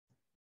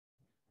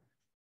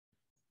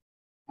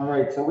All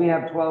right, so we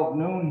have 12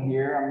 noon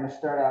here. I'm going to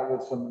start out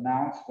with some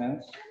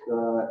announcements.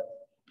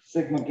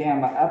 Sigma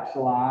Gamma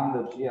Epsilon,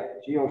 the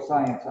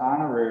Geoscience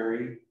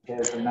Honorary,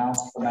 has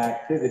announced some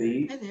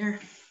activities. Hi there.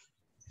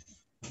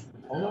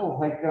 Hello,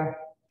 Heike.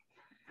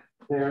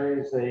 There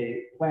is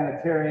a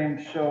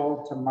planetarium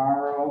show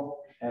tomorrow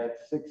at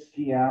 6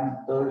 p.m.,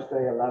 Thursday,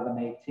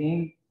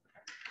 11/18.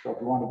 So if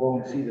you want to go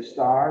and see the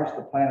stars,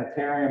 the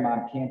planetarium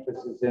on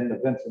campus is in the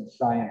Vincent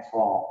Science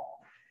Hall.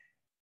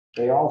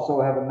 They also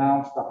have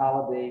announced a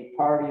holiday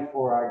party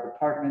for our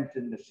department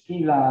in the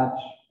ski lodge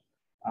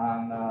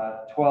on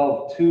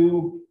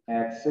 12/2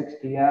 at 6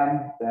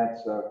 p.m.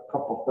 That's a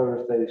couple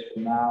Thursdays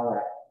from now,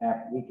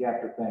 week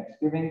after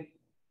Thanksgiving.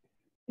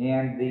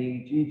 And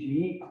the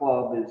GGE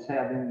Club is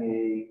having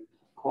a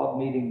club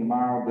meeting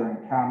tomorrow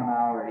during Common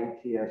Hour,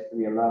 ATS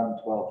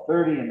 311,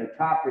 12:30. And the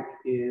topic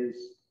is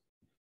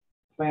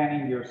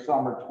planning your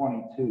summer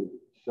 22.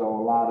 So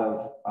a lot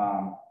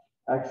of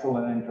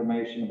excellent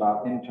information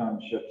about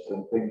internships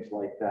and things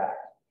like that.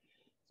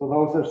 So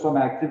those are some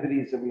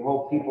activities that we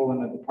hope people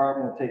in the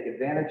department will take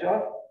advantage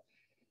of.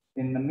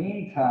 In the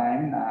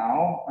meantime,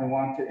 now I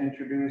want to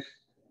introduce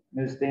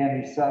Ms.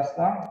 Dani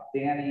Cessna.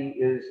 Dani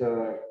is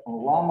an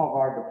alum of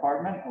our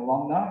department,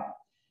 Alumna,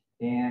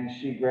 and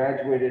she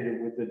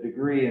graduated with a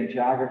degree in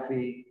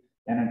geography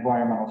and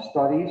environmental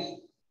studies.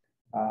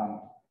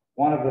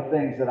 One of the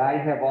things that I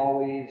have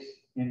always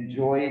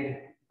enjoyed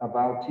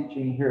about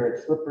teaching here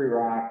at Slippery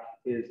Rock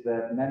is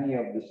that many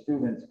of the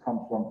students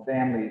come from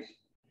families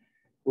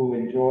who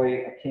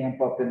enjoy a camp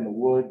up in the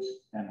woods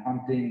and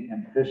hunting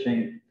and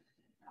fishing.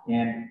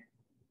 And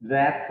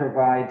that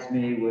provides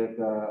me with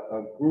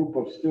a group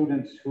of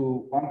students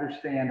who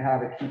understand how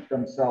to keep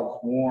themselves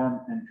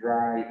warm and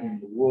dry in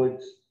the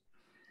woods.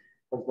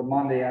 Because the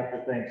Monday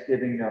after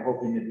Thanksgiving, they're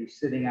hoping to be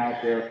sitting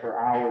out there for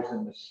hours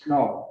in the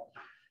snow.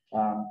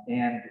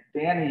 And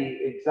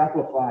Dani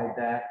exemplified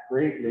that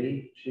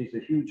greatly. She's a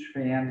huge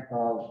fan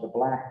of the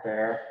black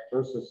bear,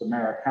 Ursus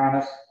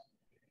americanus.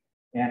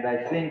 And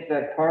I think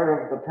that part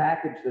of the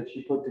package that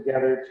she put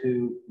together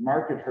to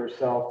market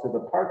herself to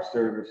the Park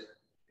Service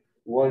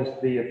was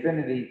the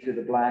affinity to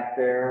the black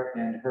bear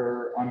and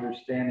her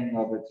understanding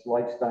of its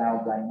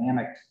lifestyle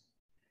dynamics.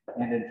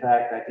 And in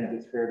fact, I think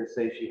it's fair to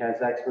say she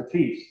has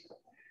expertise.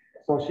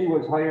 So she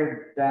was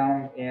hired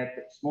down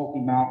at Smoky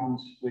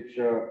Mountains, which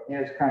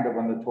is kind of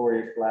a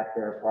notorious black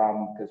bear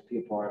problem because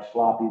people are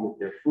sloppy with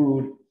their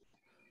food.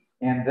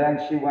 And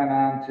then she went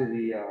on to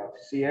the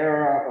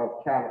Sierra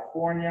of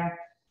California.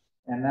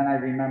 And then I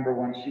remember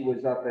when she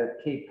was up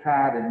at Cape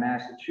Cod in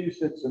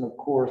Massachusetts, and of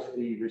course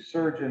the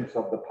resurgence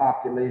of the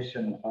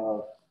population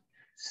of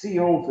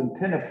seals and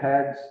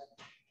pinnipeds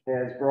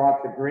has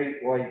brought the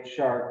great white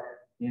shark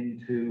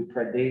into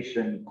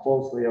predation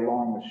closely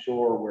along the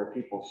shore where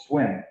people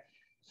swim.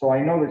 So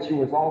I know that she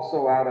was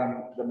also out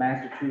on the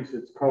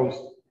Massachusetts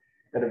coast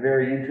at a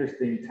very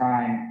interesting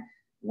time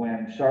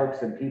when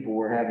sharks and people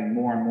were having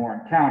more and more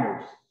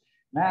encounters.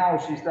 Now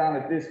she's down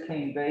at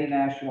Biscayne Bay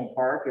National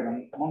Park,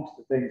 and amongst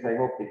the things I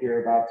hope to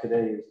hear about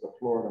today is the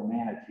Florida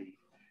manatee.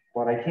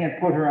 But I can't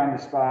put her on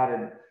the spot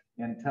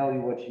and tell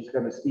you what she's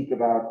going to speak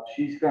about.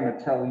 She's going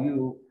to tell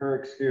you her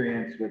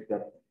experience with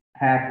the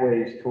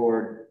pathways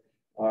toward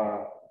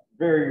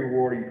very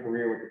rewarding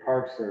career with the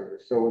Park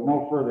Service. So with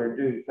no further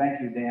ado,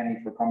 thank you,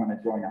 Dani, for coming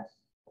to join us.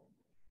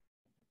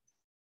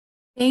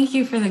 Thank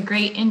you for the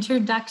great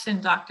introduction,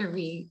 Dr.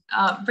 V.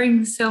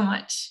 Brings so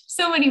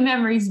many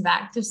memories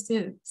back just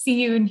to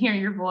see you and hear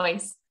your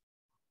voice.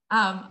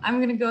 I'm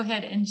going to go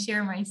ahead and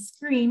share my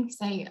screen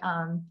because I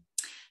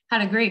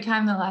had a great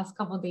time the last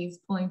couple of days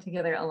pulling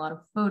together a lot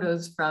of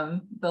photos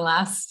from the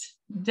last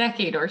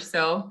decade or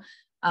so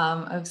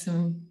of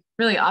some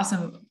really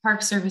awesome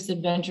Park Service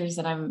adventures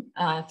that I'm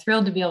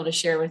thrilled to be able to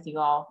share with you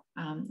all.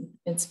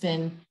 It's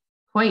been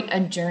quite a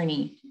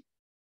journey.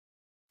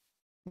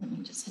 Let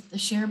me just hit the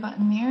share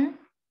button there.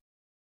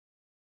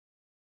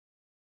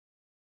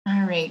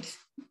 All right.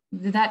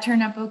 Did that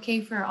turn up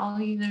okay for all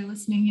of you that are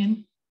listening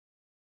in?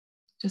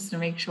 Just to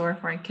make sure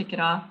before I kick it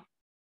off.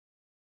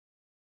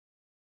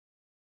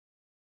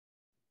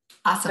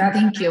 Awesome,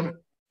 thank you.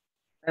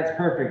 That's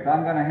perfect.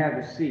 I'm gonna have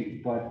a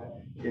seat, but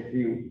if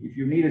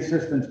you need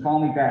assistance, call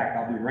me back.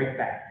 I'll be right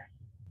back.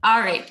 All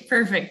right,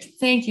 perfect.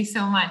 Thank you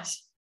so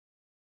much.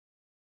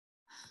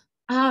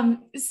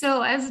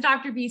 So as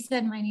Dr. B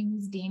said, my name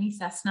is Dani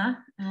Cessna.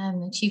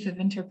 I'm the Chief of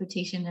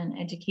Interpretation and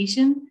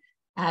Education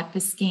at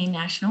Biscayne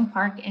National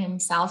Park in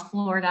South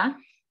Florida.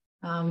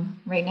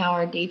 Right now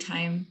our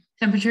daytime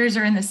temperatures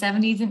are in the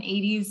 70s and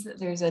 80s.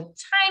 There's a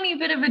tiny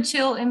bit of a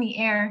chill in the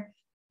air.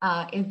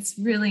 It's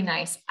really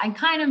nice. I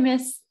kind of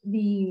miss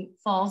the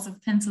falls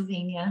of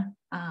Pennsylvania,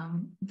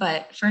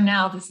 but for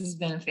now, this has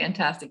been a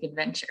fantastic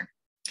adventure.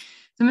 So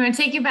I'm going to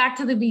take you back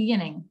to the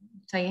beginning,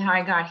 tell you how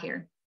I got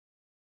here.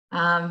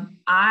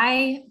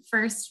 I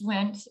first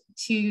went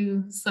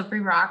to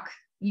Slippery Rock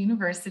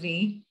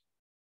University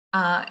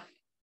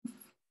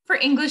for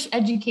English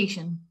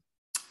education.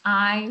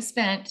 I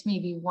spent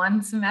maybe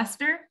one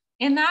semester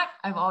in that.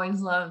 I've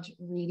always loved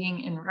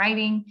reading and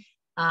writing.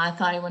 I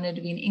thought I wanted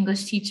to be an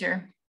English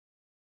teacher.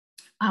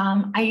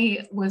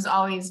 I was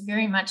always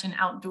very much an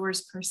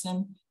outdoors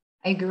person.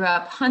 I grew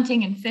up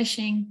hunting and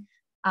fishing,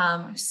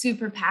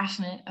 super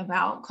passionate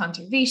about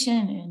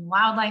conservation and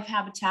wildlife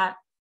habitat.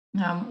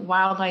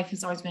 Wildlife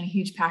has always been a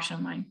huge passion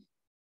of mine.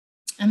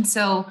 And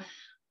so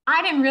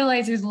I didn't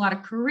realize there's a lot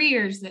of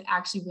careers that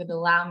actually would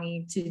allow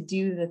me to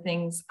do the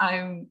things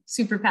I'm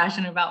super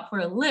passionate about for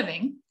a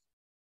living.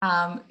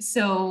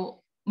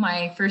 So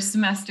my first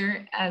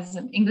semester as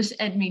an English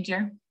ed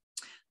major,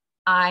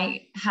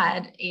 I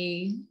had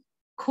a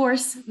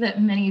course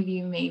that many of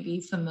you may be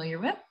familiar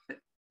with.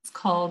 It's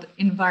called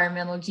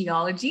Environmental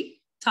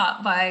Geology,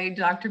 taught by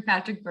Dr.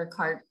 Patrick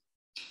Burkhardt.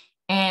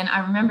 And I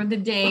remember the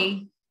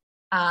day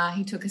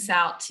he took us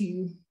out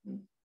to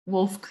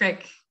Wolf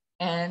Creek,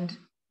 and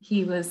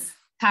he was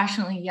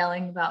passionately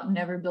yelling about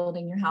never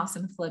building your house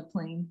in a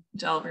floodplain,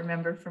 which I'll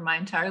remember for my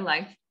entire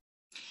life.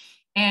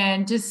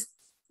 And just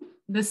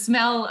the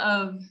smell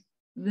of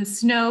the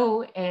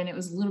snow, and it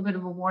was a little bit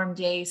of a warm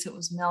day, so it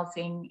was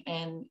melting,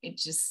 and it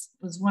just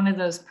was one of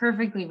those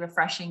perfectly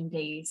refreshing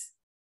days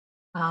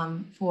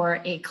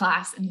for a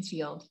class in the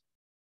field.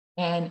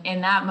 And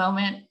in that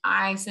moment,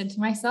 I said to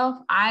myself,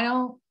 I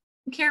don't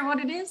care what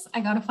it is. I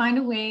got to find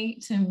a way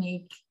to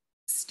make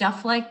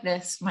stuff like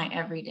this my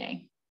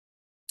everyday.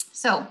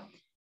 So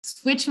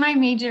switched my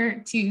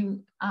major to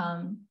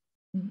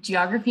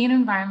geography and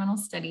environmental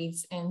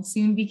studies, and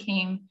soon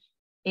became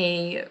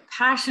a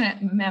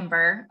passionate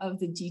member of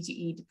the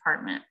GGE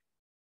department.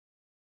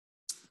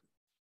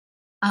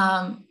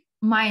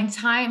 My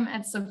time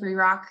at Slippery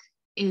Rock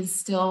is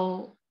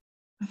still,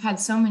 I've had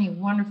so many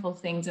wonderful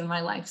things in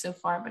my life so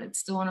far, but it's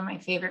still one of my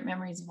favorite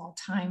memories of all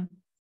time.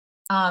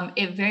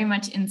 It very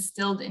much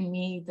instilled in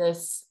me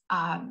this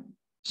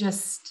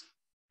just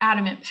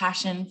adamant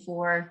passion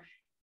for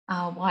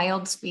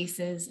wild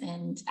spaces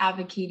and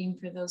advocating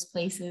for those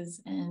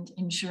places and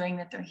ensuring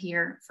that they're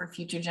here for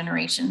future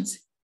generations.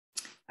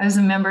 I was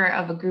a member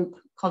of a group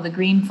called the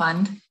Green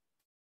Fund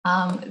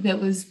that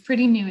was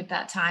pretty new at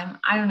that time.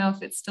 I don't know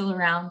if it's still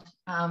around,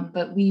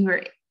 but we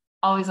were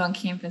always on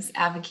campus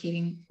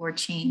advocating for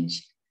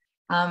change.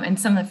 And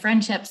some of the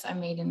friendships I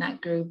made in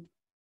that group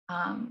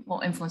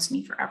will influence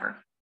me forever.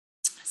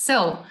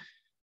 So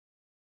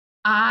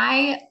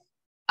I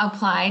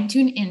applied to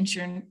an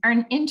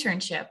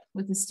internship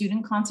with the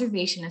Student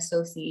Conservation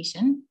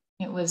Association.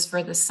 It was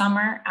for the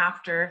summer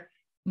after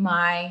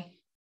my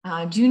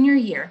junior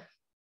year.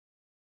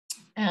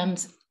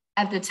 And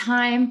at the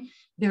time,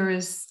 there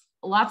was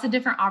lots of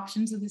different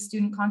options with the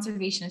Student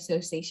Conservation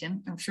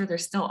Association. I'm sure there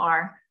still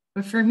are.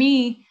 But for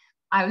me,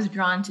 I was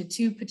drawn to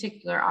two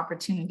particular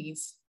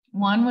opportunities.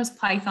 One was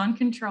python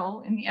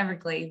control in the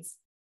Everglades,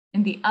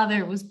 and the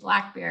other was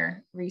black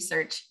bear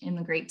research in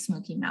the Great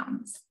Smoky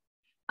Mountains.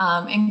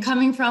 And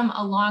coming from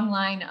a long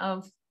line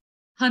of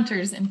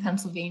hunters in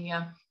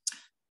Pennsylvania,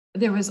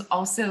 there was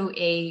also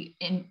a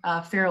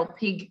feral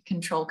pig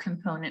control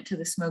component to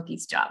the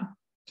Smokies job.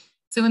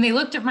 So when they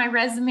looked at my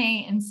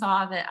resume and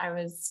saw that I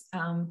was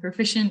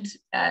proficient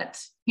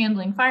at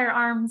handling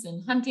firearms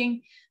and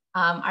hunting,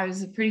 I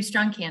was a pretty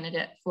strong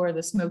candidate for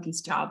the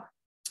Smokies job.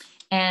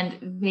 And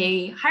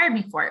they hired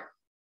me for it.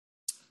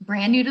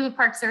 Brand new to the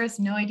Park Service,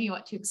 no idea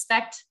what to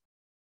expect.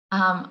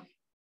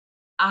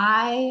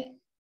 I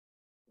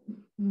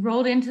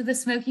rolled into the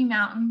Smoky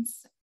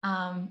Mountains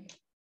and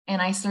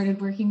I started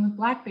working with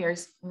black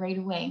bears right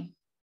away.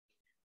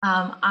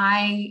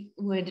 I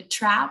would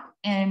trap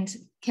and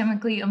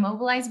chemically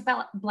immobilize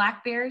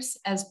black bears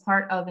as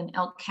part of an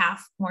elk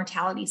calf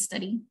mortality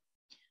study.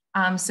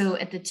 So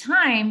at the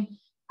time,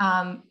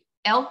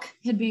 elk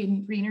had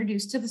been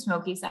reintroduced to the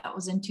Smokies. That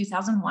was in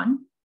 2001.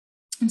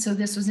 And so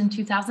this was in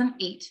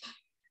 2008.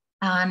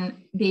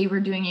 They were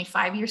doing a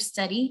 5-year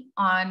study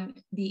on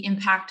the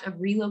impact of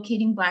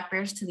relocating black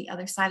bears to the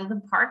other side of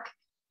the park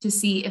to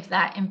see if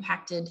that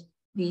impacted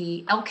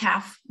the elk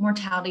calf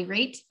mortality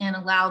rate and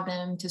allowed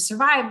them to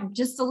survive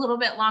just a little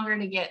bit longer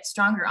to get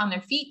stronger on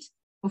their feet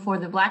before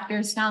the black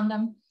bears found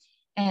them,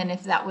 and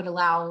if that would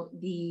allow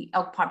the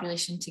elk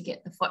population to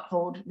get the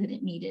foothold that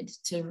it needed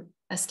to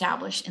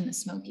establish in the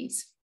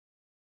Smokies.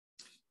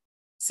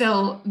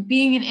 So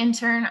being an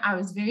intern, I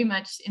was very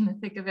much in the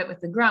thick of it with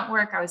the grunt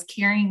work. I was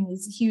carrying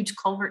these huge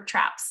culvert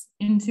traps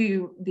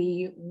into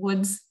the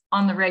woods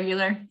on the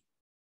regular.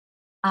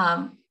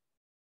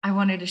 I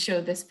wanted to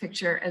show this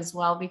picture as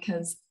well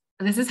because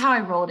this is how I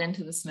rolled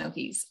into the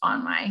Smokies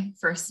on my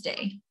first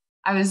day.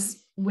 I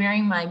was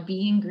wearing my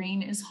Being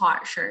Green is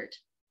Hot shirt.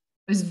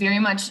 It was very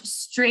much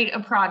straight a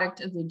product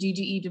of the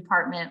GGE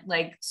department,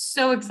 like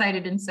so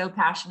excited and so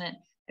passionate.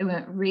 I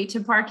went right to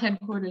park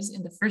headquarters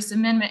in the First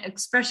Amendment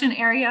expression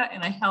area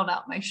and I held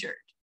out my shirt.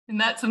 And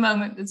that's a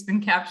moment that's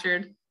been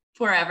captured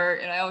forever.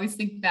 And I always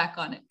think back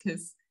on it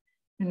because,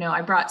 you know,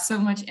 I brought so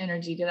much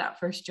energy to that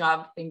first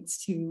job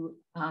thanks to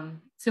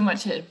so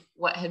much of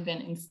what had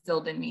been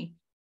instilled in me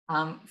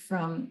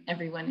from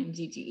everyone in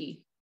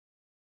GGE.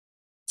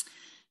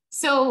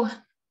 So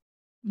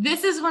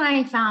this is when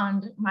I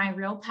found my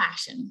real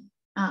passion.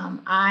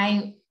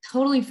 I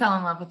totally fell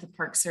in love with the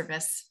Park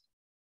Service.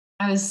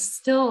 I was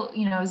still,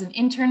 you know, I was an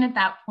intern at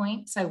that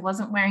point, so I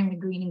wasn't wearing the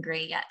green and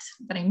gray yet,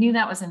 but I knew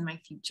that was in my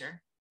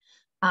future.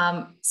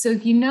 So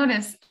if you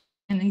notice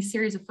in these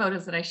series of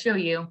photos that I show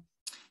you,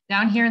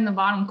 down here in the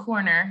bottom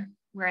corner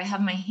where I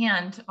have my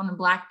hand on the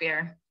black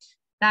bear,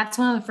 that's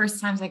one of the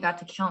first times I got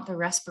to count the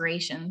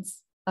respirations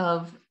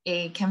of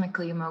a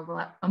chemically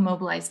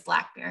immobilized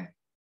black bear.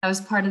 That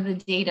was part of the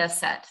data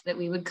set that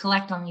we would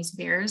collect on these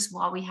bears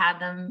while we had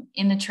them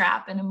in the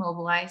trap and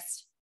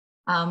immobilized.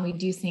 We'd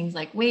do things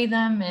like weigh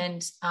them,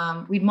 and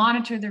we'd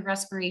monitor their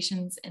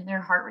respirations and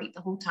their heart rate the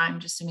whole time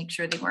just to make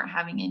sure they weren't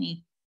having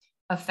any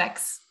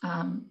effects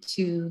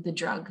to the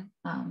drug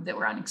that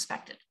were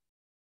unexpected.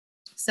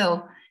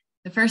 So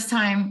the first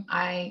time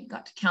I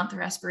got to count the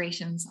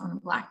respirations on a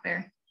black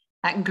bear,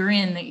 that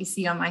grin that you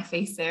see on my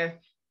face there,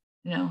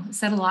 you know,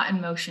 set a lot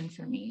in motion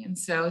for me. And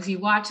so as you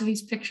watch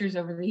these pictures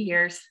over the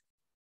years,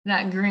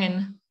 that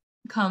grin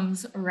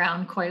comes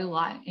around quite a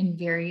lot in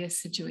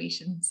various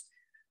situations.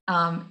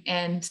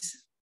 And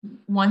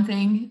one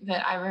thing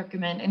that I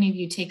recommend any of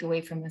you take away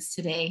from this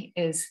today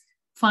is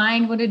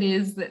find what it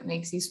is that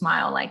makes you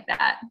smile like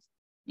that.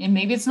 And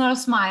maybe it's not a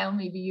smile,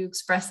 maybe you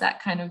express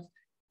that kind of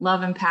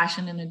love and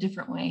passion in a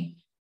different way.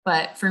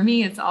 But for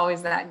me, it's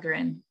always that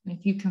grin. And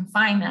if you can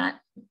find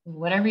that,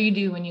 whatever you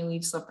do when you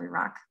leave Slippery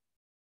Rock,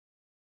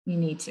 you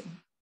need to.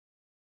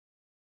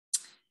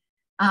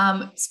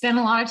 Spent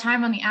a lot of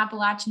time on the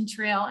Appalachian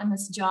Trail in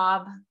this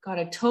job, got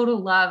a total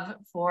love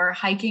for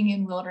hiking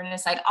and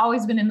wilderness. I'd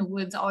always been in the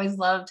woods, always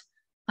loved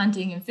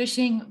hunting and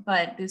fishing,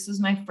 but this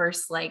was my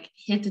first like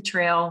hit the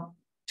trail,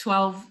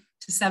 12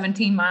 to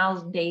 17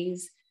 miles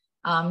days,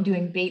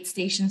 doing bait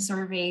station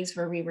surveys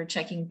where we were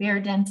checking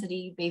bear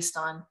density based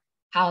on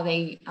how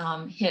they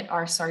hit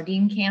our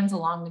sardine cans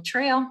along the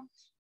trail.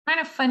 Kind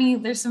of funny,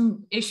 there's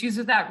some issues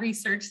with that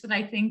research that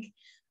I think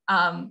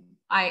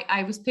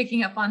I was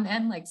picking up on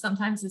then, like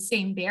sometimes the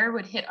same bear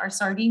would hit our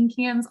sardine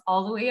cans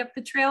all the way up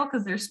the trail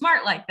because they're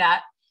smart like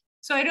that.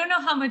 So I don't know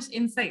how much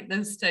insight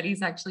those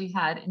studies actually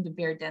had into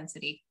bear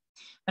density,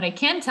 but I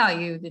can tell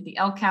you that the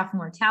elk calf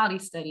mortality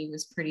study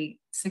was pretty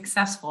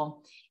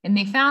successful. And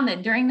they found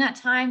that during that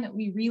time that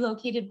we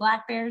relocated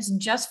black bears,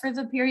 just for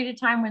the period of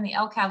time when the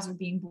elk calves were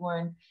being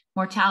born,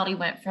 mortality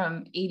went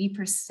from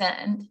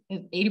 80%,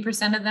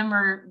 80% of them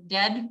are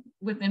dead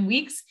within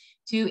weeks,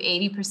 to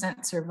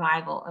 80%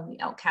 survival of the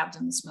elk calves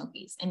in the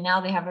Smokies. And now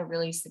they have a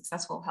really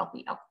successful,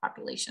 healthy elk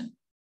population.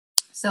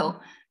 So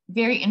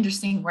very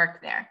interesting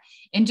work there.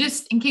 And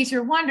just in case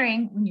you're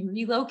wondering, when you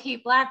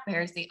relocate black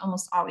bears, they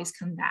almost always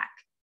come back.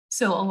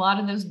 So a lot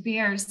of those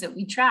bears that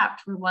we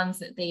trapped were ones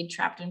that they'd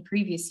trapped in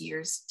previous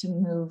years to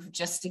move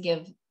just to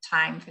give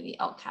time for the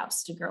elk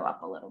calves to grow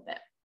up a little bit.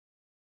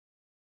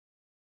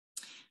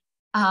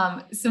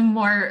 Some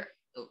more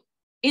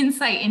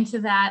insight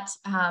into that.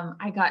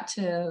 I got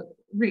to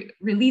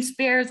release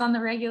bears on the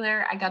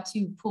regular. I got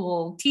to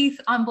pull teeth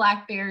on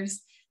black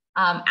bears.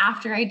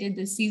 After I did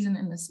this season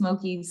in the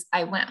Smokies,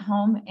 I went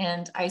home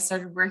and I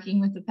started working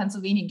with the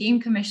Pennsylvania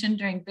Game Commission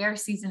during bear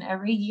season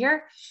every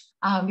year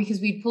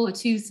because we'd pull a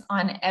tooth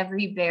on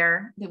every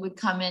bear that would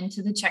come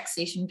into the check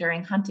station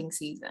during hunting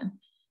season.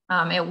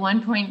 At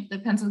one point, the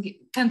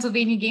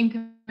Pennsylvania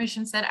Game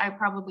Commission said I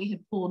probably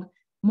had pulled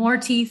more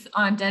teeth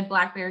on dead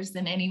black bears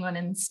than anyone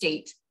in the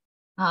state.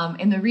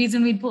 And the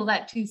reason we'd pull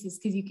that tooth is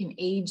because you can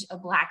age a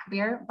black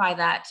bear by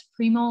that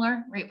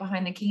premolar right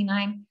behind the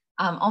canine,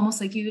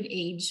 almost like you would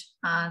age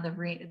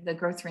the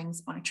growth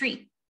rings on a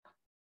tree.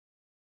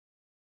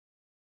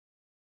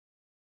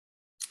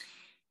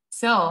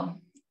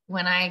 So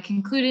when I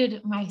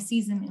concluded my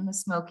season in the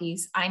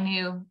Smokies, I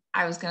knew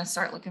I was going to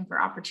start looking for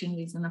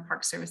opportunities in the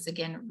Park Service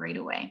again right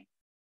away.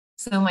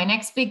 So my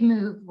next big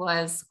move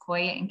was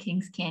Sequoia and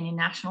Kings Canyon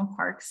National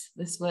Parks.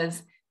 This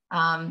was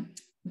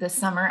the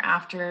summer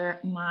after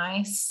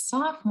my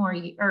sophomore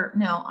year, or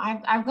no,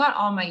 I've got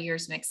all my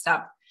years mixed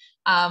up.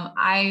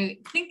 I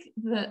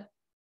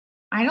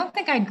don't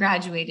think I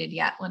graduated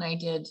yet when I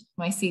did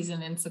my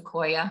season in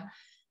Sequoia.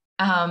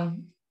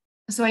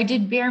 So I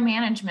did bear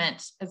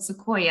management at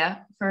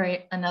Sequoia for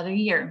another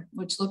year,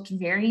 which looked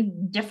very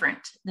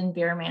different than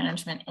bear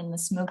management in the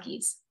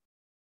Smokies.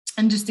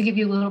 And just to give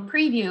you a little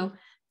preview,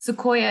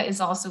 Sequoia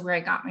is also where I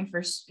got my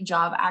first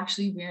job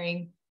actually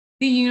wearing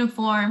the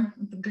uniform,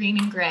 the green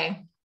and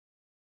gray.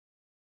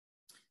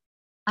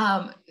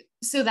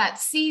 So that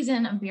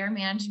season of bear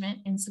management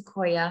in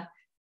Sequoia,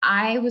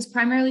 I was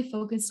primarily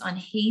focused on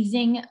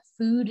hazing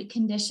food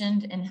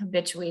conditioned and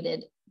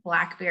habituated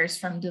black bears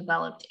from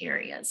developed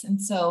areas.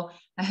 And so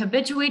a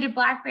habituated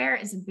black bear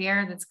is a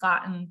bear that's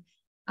gotten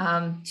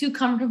too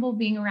comfortable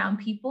being around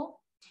people.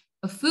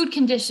 A food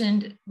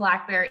conditioned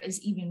black bear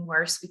is even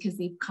worse because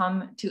they've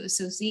come to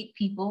associate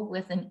people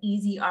with an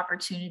easy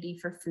opportunity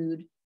for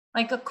food,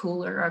 like a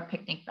cooler or a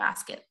picnic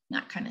basket,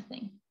 that kind of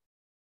thing.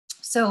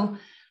 So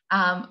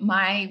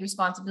my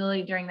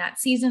responsibility during that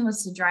season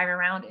was to drive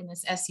around in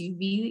this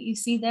SUV that you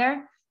see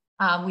there.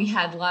 We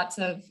had lots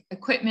of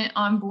equipment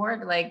on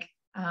board, like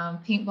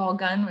paintball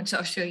gun, which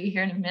I'll show you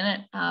here in a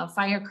minute,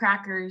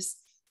 firecrackers,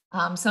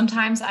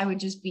 Sometimes I would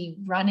just be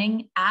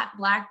running at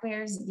black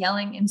bears,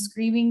 yelling and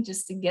screaming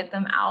just to get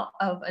them out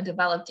of a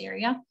developed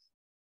area.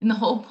 And the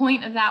whole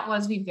point of that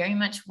was we very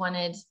much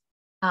wanted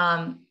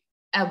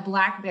a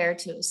black bear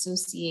to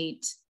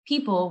associate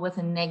people with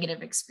a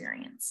negative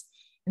experience.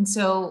 And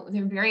so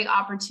they're very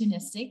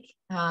opportunistic.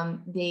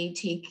 They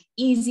take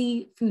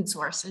easy food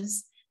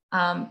sources.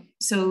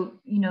 So,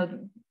 you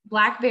know,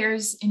 black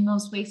bears in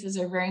most places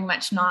are very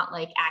much not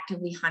like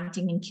actively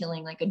hunting and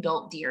killing like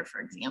adult deer,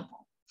 for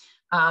example.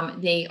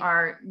 They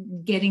are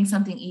getting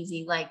something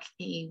easy like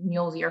a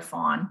mule deer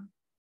fawn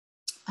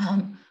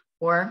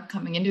or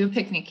coming into a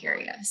picnic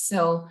area.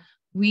 So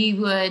we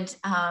would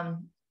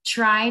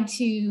try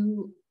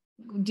to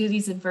do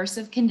these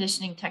aversive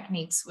conditioning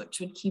techniques, which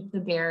would keep the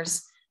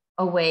bears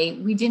away.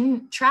 We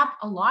didn't trap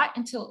a lot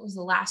until it was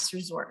the last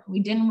resort. We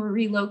didn't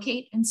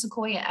relocate in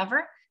Sequoia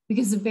ever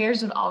because the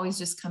bears would always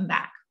just come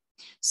back.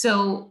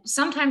 So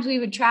sometimes we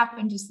would trap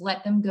and just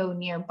let them go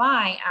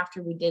nearby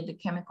after we did the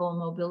chemical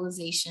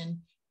immobilization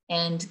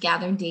and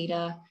gathered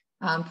data,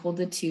 pulled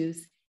the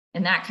tooth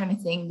and that kind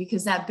of thing,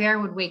 because that bear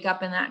would wake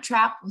up in that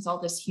trap with all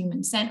this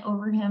human scent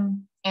over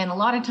him. And a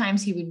lot of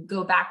times he would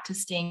go back to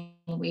staying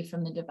away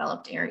from the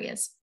developed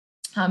areas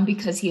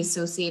because he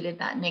associated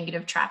that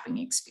negative trapping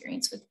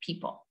experience with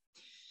people.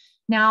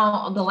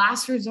 Now, the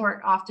last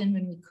resort, often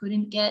when we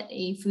couldn't get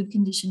a food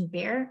conditioned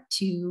bear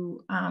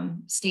to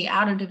stay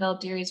out of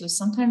developed areas, was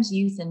sometimes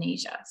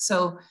euthanasia.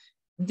 So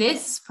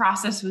this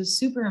process was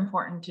super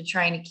important to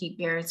trying to keep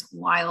bears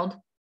wild.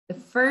 The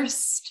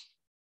first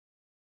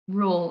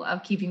rule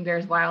of keeping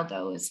bears wild,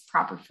 though, is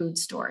proper food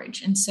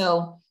storage. And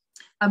so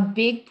a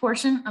big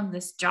portion of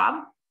this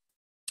job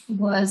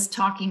was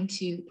talking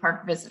to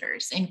park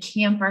visitors and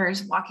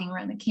campers, walking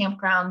around the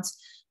campgrounds,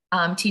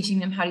 teaching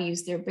them how to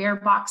use their bear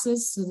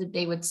boxes so that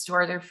they would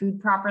store their food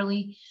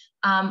properly.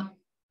 A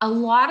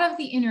lot of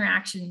the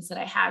interactions that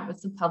I had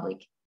with the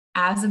public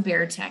as a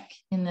bear tech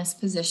in this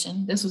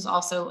position, this was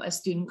also a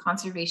Student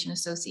Conservation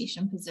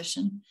Association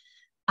position,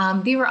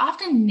 they were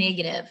often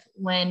negative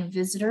when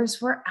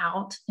visitors were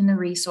out in the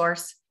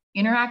resource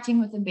interacting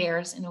with the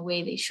bears in a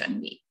way they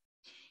shouldn't be.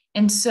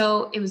 And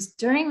so it was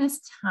during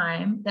this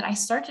time that I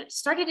started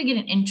to get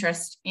an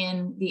interest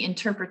in the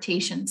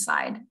interpretation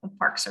side of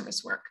Park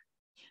Service work,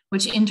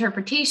 which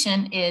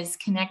interpretation is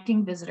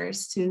connecting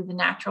visitors to the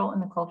natural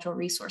and the cultural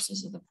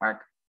resources of the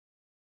park.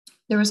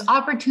 There was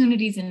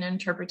opportunities in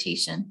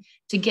interpretation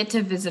to get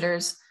to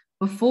visitors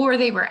before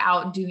they were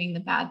out doing the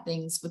bad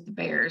things with the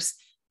bears,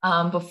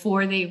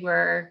 before they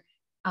were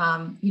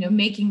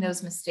making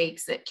those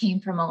mistakes that came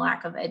from a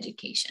lack of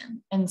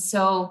education. And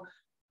so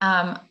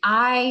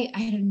I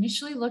had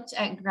initially looked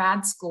at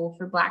grad school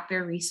for black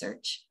bear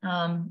research.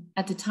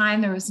 At the time,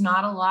 there was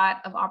not a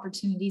lot of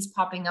opportunities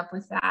popping up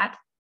with that.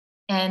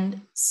 And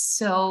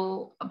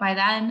so by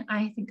then,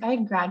 I think I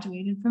had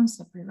graduated from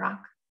Slippery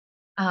Rock.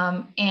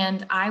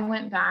 And I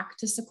went back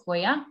to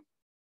Sequoia.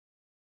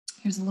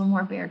 Here's a little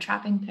more bear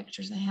trapping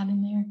pictures I had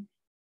in there.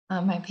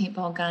 My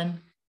paintball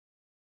gun,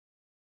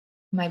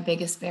 my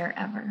biggest bear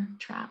ever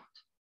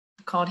trapped.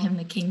 I called him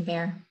the king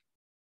bear.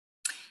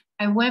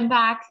 I went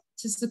back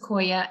to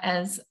Sequoia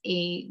as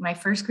my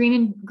first green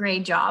and gray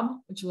job,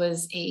 which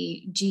was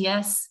a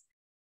GS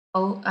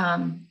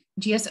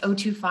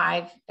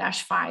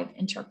 025-5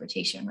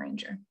 interpretation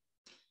ranger.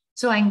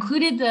 So I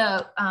included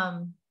the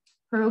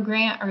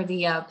program or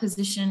the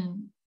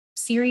position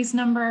series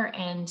number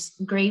and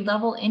grade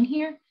level in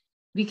here,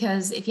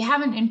 because if you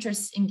have an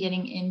interest in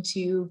getting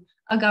into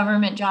a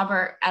government job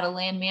or at a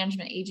land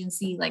management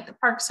agency like the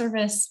Park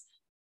Service,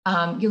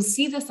 you'll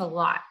see this a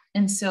lot.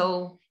 And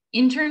so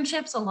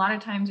internships a lot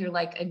of times are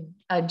like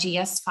a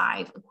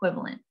GS5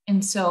 equivalent.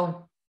 And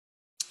so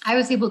I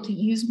was able to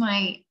use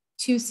my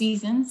 2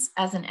 seasons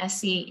as an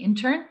SCA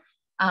intern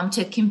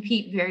to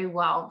compete very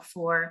well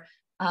for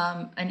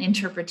an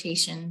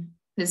interpretation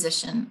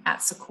position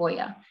at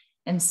Sequoia.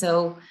 And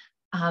so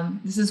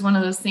this is one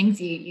of those things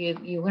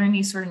you learn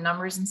these sort of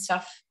numbers and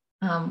stuff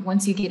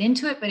once you get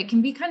into it, but it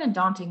can be kind of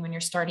daunting when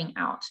you're starting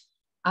out.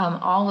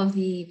 All of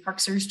the Park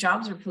Service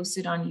jobs are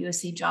posted on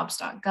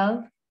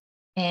usajobs.gov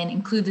and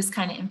include this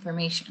kind of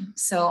information.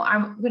 So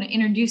I'm going to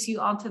introduce you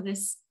all to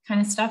this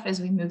kind of stuff as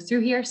we move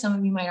through here. Some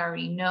of you might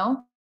already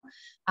know,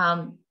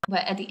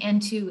 but at the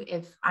end too,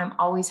 if I'm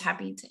always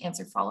happy to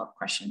answer follow-up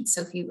questions.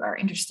 So if you are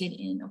interested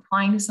in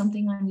applying to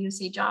something on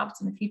USA Jobs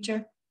in the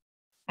future,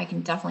 I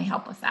can definitely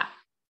help with that.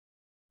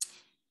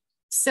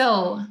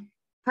 So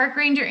park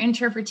ranger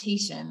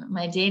interpretation,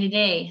 my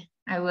day-to-day,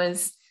 I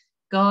was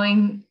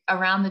going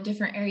around the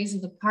different areas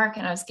of the park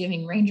and I was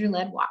giving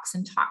ranger-led walks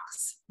and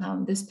talks.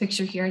 This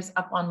picture here is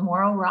up on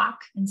Morro Rock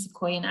in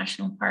Sequoia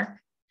National Park.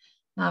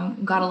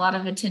 Got a lot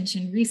of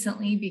attention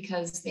recently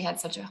because they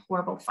had such a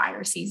horrible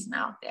fire season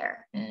out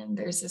there. And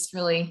there's this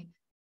really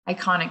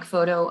iconic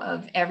photo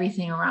of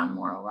everything around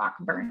Morro Rock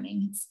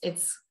burning.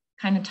 It's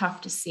kind of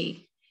tough to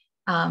see.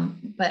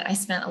 But I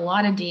spent a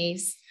lot of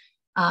days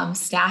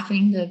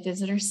staffing the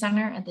visitor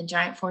center at the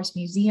Giant Forest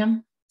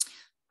Museum.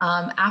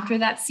 After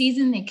that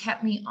season, they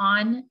kept me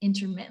on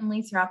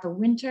intermittently throughout the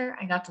winter.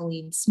 I got to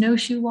lead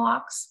snowshoe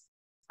walks.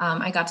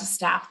 I got to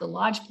staff the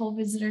Lodgepole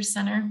Visitor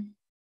Center.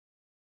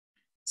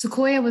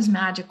 Sequoia was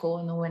magical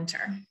in the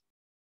winter.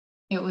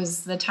 It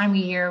was the time of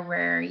year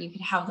where you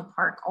could have the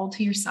park all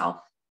to yourself,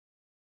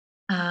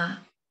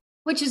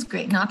 which is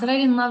great. Not that I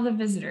didn't love the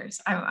visitors.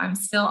 I'm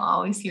still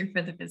always here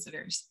for the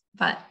visitors,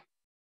 but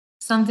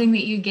something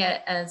that you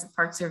get as a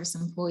Park Service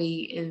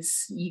employee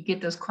is you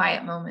get those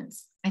quiet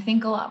moments. I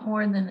think a lot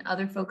more than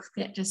other folks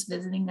get just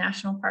visiting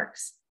national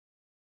parks.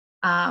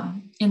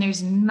 And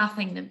there's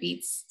nothing that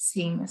beats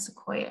seeing the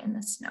sequoia in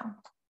the snow.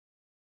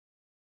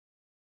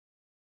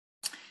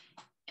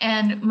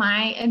 And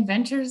my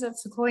adventures at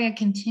Sequoia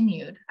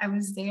continued. I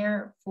was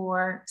there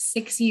for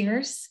 6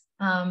 years.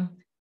 I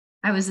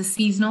was a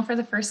seasonal for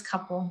the first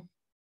couple.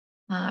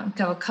 I've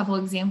got a couple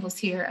examples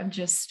here of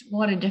just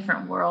what a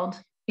different world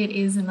it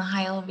is in the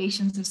high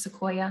elevations of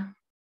Sequoia.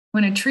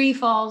 When a tree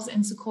falls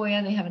in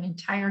Sequoia, they have an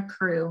entire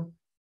crew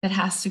that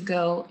has to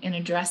go and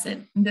address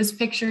it. And this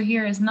picture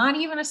here is not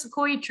even a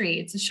Sequoia tree,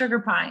 it's a sugar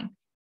pine.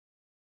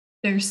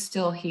 They're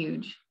still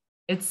huge.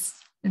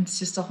 It's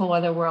just a whole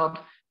other world.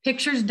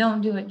 Pictures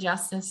don't do it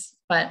justice,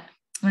 but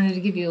I wanted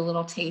to give you a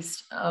little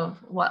taste of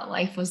what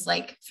life was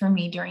like for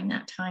me during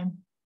that time.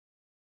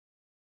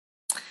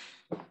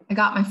 I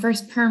got my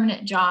first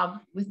permanent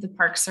job with the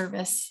Park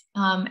Service.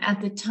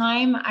 At the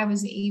time, I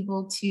was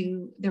able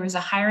to, there was a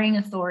hiring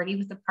authority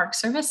with the Park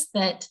Service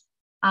that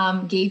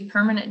gave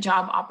permanent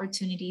job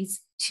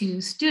opportunities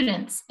to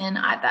students. And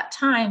at that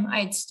time,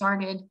 I had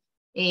started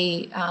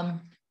a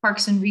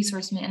Parks and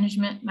Resource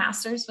Management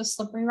Master's with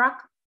Slippery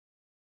Rock.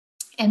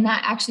 And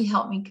that actually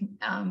helped me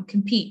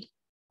compete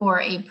for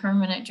a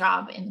permanent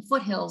job in the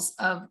foothills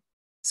of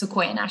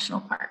Sequoia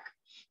National Park.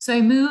 So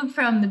I moved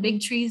from the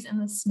big trees in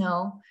the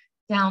snow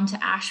down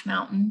to Ash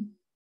Mountain,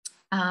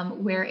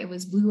 where it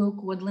was blue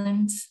oak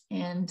woodlands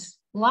and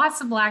lots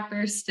of black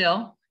bears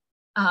still.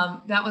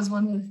 That was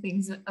one of the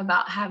things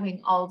about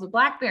having all the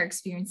black bear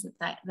experience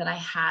that I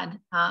had.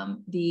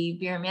 The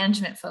bear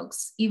management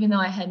folks, even though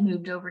I had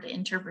moved over to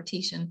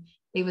interpretation,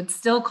 they would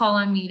still call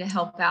on me to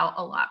help out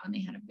a lot when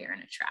they had a bear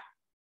in a trap,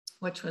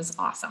 which was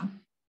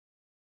awesome.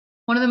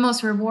 One of the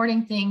most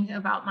rewarding things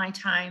about my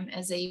time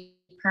as a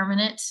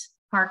permanent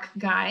park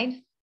guide,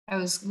 I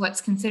was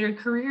what's considered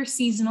career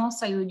seasonal.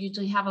 So I would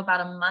usually have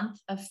about a month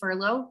of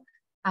furlough.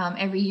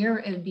 Every year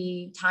it would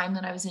be time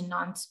that I was in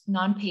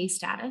non-pay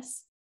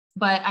status,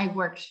 but I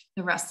worked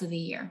the rest of the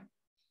year.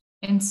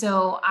 And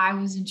so I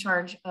was in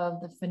charge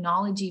of the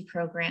phenology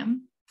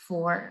program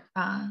for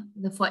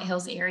the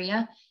foothills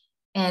area.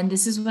 And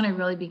this is when I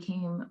really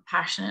became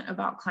passionate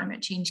about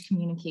climate change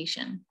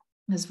communication,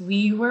 because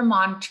we were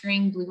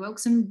monitoring blue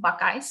oaks and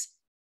buckeyes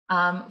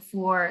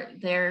for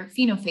their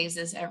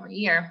phenophases every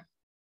year.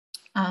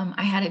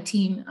 I had a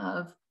team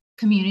of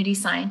community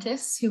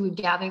scientists who would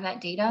gather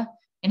that data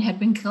and had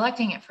been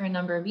collecting it for a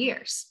number of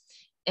years.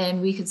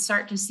 And we could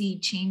start to see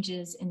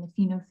changes in the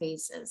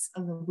phenophases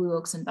of the blue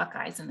oaks and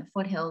buckeyes in the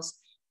foothills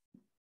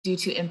due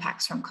to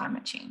impacts from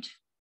climate change.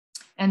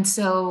 And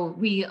so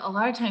we a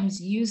lot of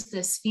times use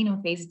this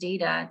phenophase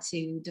data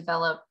to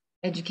develop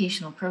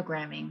educational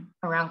programming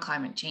around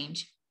climate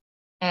change.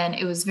 And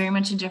it was very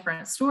much a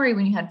different story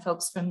when you had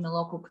folks from the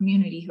local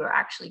community who are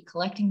actually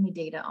collecting the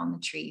data on the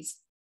trees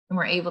and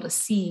were able to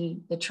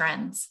see the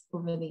trends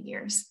over the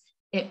years.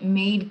 It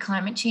made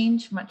climate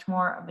change much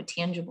more of a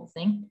tangible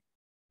thing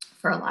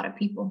for a lot of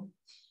people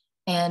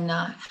and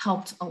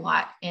helped a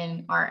lot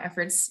in our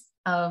efforts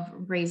of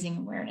raising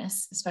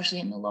awareness, especially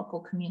in the local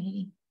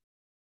community.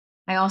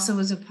 I also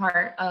was a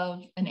part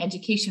of an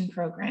education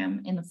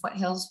program in the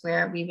foothills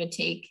where we would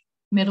take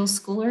middle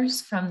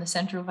schoolers from the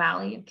Central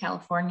Valley of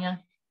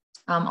California.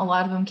 A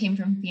lot of them came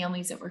from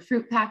families that were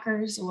fruit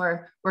packers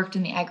or worked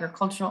in the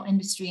agricultural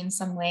industry in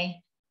some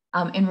way,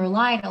 and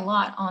relied a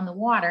lot on the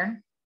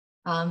water,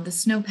 the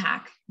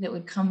snowpack that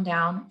would come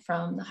down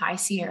from the high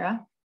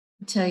Sierra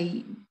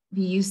to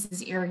be used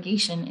as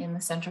irrigation in the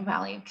Central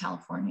Valley of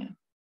California.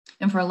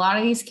 And for a lot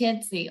of these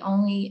kids, they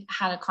only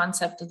had a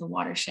concept of the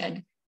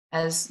watershed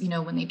as, you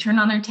know, when they turn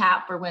on their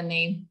tap or when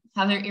they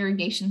have their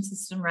irrigation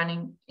system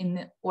running in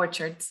the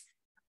orchards.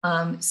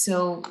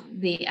 So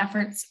the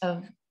efforts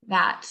of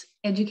that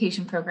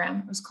education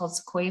program was called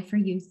Sequoia for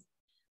Youth,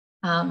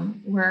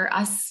 were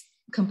us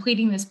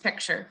completing this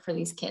picture for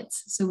these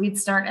kids. So we'd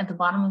start at the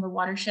bottom of the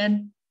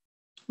watershed.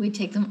 We'd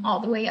take them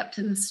all the way up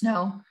to the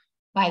snow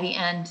by the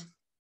end.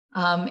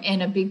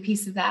 And a big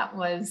piece of that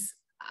was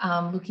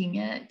looking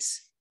at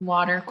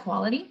water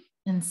quality.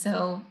 And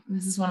so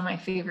this is one of my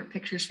favorite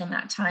pictures from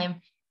that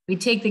time. We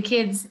take the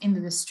kids into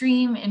the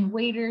stream in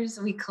waders.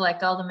 We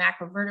collect all the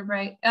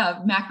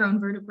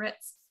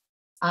macroinvertebrates,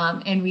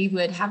 and we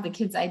would have the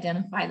kids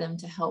identify them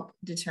to help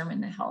determine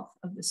the health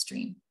of the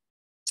stream.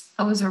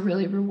 It was a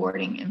really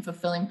rewarding and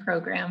fulfilling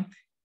program,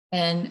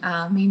 and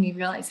made me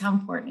realize how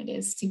important it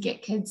is to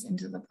get kids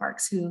into the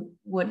parks who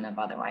wouldn't have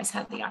otherwise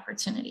had the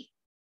opportunity.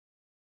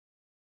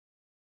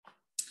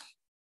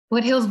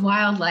 Foothills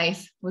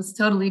wildlife was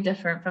totally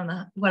different from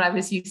what I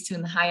was used to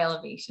in the high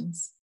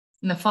elevations.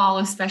 In the fall,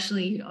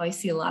 especially, you'd always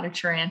see a lot of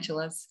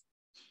tarantulas.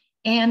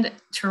 and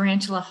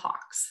tarantula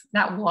hawks.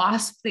 That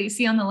wasp that you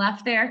see on the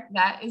left there,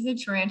 that is a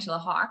tarantula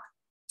hawk.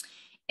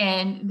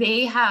 And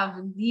they have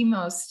the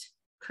most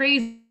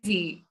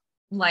crazy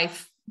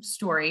life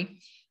story.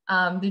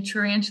 The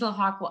tarantula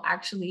hawk will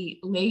actually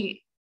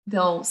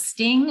they'll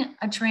sting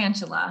a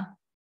tarantula,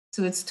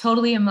 so it's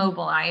totally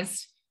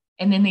immobilized,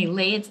 and then they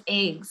lay its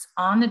eggs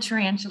on the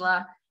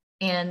tarantula,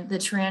 and the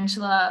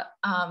tarantula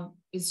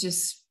is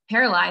just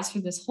paralyzed for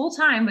this whole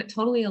time, but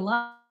totally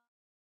alive.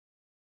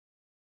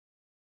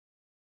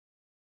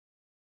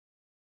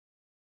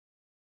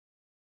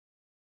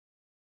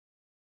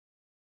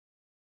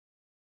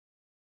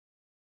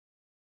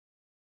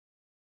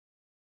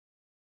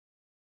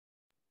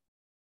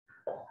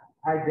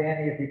 Hi,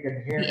 Danny, if you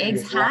can hear me. The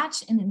eggs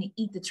hatch and then they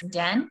eat the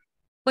den.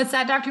 What's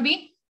that, Dr.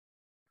 B?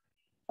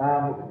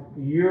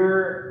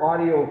 Your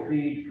audio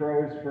feed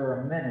froze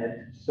for a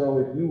minute, so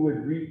if you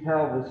would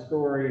retell the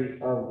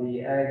story of the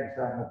eggs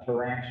on the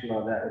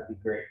tarantula, that would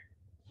be great.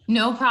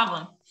 No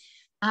problem.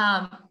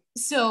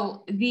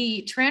 So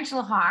the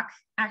tarantula hawk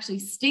actually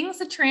stings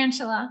the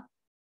tarantula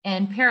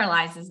and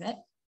paralyzes it,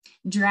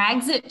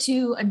 drags it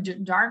to a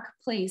dark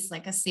place,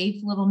 like a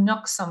safe little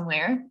nook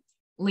somewhere,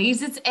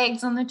 lays its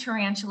eggs on the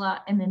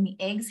tarantula, and then the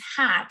eggs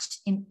hatch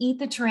and eat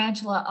the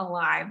tarantula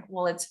alive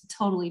while it's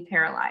totally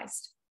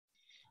paralyzed.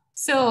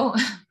 So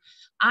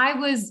I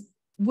was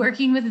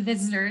working with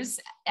visitors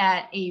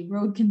at a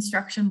road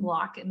construction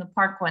block in the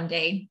park one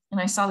day,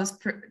 and I saw this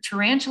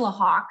tarantula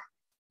hawk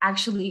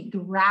actually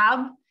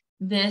grab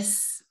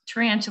this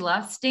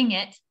tarantula, sting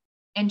it,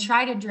 and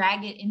try to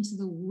drag it into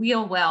the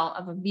wheel well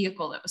of a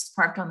vehicle that was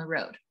parked on the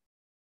road.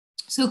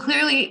 So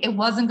clearly it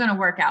wasn't going to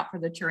work out for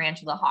the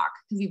tarantula hawk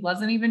because he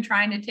wasn't even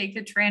trying to take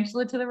the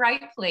tarantula to the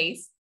right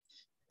place.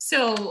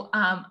 So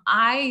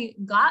I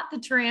got the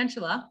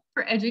tarantula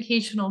for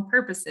educational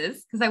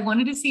purposes because I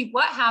wanted to see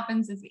what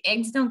happens if the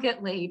eggs don't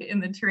get laid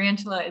and the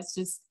tarantula is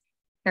just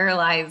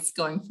paralyzed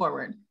going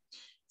forward.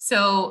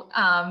 So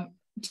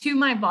to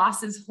my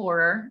boss's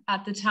horror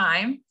at the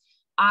time,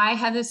 I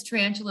had this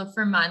tarantula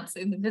for months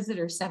in the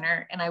visitor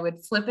center, and I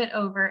would flip it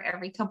over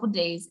every couple of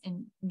days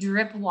and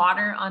drip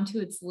water onto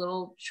its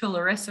little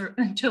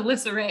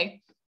chelicerae.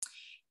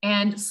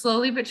 And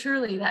slowly but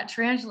surely, that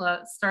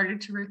tarantula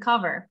started to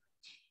recover,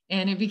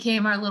 and it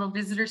became our little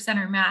visitor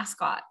center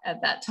mascot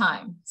at that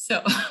time.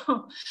 So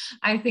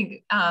I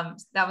think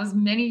that was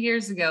many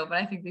years ago, but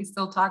I think they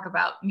still talk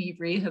about me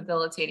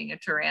rehabilitating a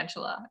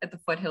tarantula at the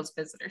Foothills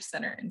Visitor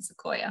Center in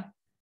Sequoia.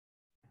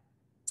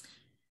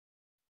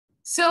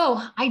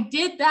 So I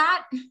did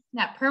that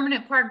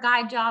permanent park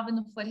guide job in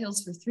the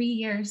Foothills for 3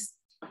 years.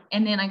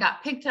 And then I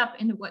got picked up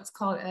into what's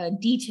called a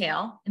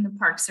detail in the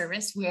Park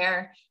Service,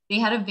 where they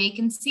had a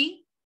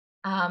vacancy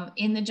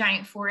in the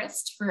Giant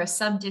Forest for a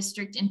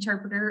sub-district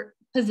interpreter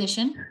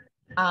position.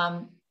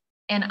 And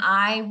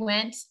I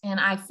went and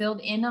I filled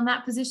in on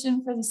that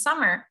position for the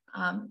summer.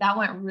 That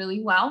went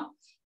really well.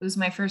 It was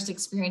my first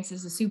experience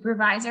as a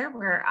supervisor,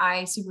 where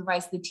I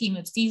supervised the team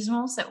of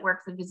seasonals that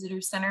worked the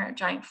visitor center at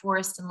Giant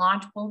Forest and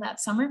Lodgepole that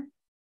summer.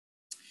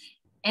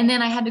 And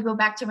then I had to go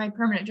back to my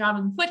permanent job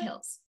in the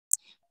Foothills.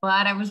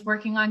 But I was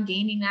working on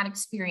gaining that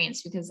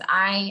experience because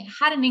I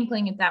had an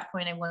inkling at that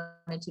point I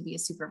wanted to be a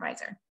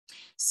supervisor.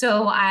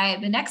 So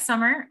the next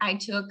summer, I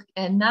took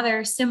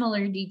another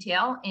similar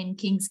detail in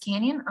Kings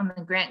Canyon on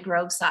the Grant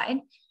Grove side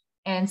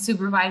and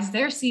supervised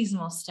their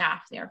seasonal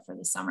staff there for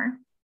the summer.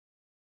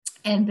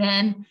 And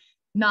then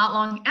not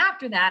long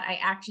after that, I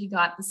actually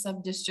got the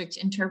sub-district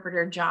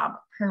interpreter job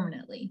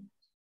permanently.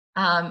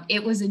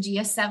 It was a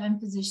GS7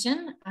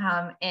 position,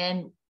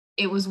 and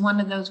it was one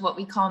of those, what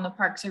we call in the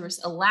Park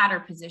Service, a ladder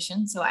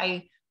position. So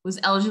I was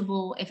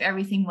eligible if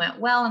everything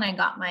went well and I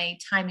got my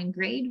time and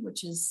grade,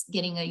 which is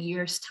getting a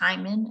year's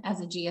time in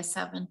as a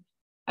GS7,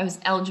 I was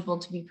eligible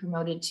to be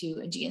promoted to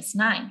a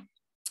GS9.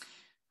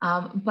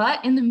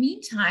 But in the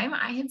meantime,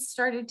 I had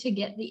started to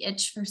get the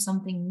itch for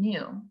something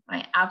new.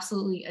 I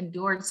absolutely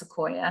adored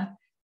Sequoia,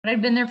 but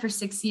I'd been there for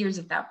 6 years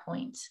at that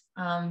point.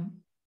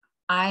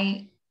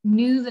 I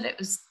knew that it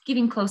was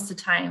getting close to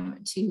time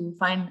to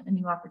find a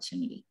new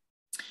opportunity.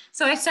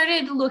 So I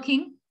started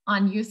looking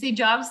on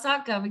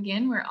usajobs.gov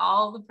again, where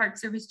all the Park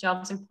Service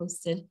jobs are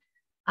posted,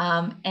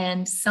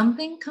 and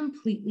something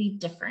completely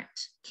different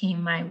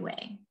came my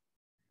way.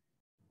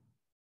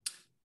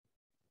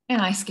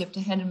 And I skipped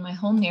ahead in my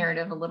whole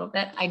narrative a little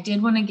bit. I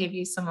did want to give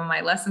you some of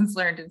my lessons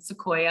learned in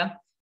Sequoia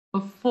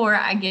before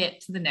I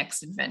get to the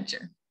next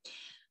adventure.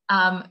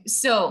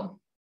 So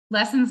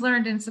lessons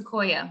learned in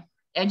Sequoia: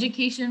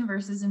 education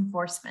versus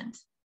enforcement.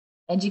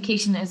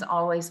 Education is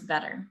always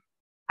better.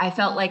 I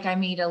felt like I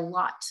made a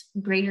lot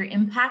greater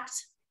impact,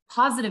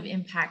 positive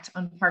impact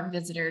on park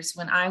visitors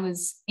when I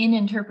was in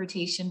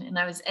interpretation and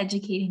I was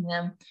educating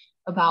them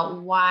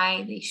about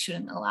why they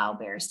shouldn't allow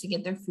bears to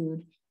get their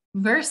food,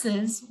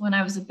 versus when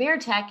I was a bear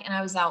tech and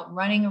I was out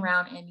running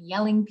around and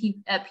yelling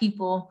at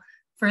people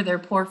for their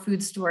poor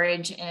food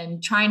storage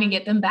and trying to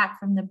get them back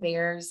from the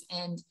bears,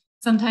 and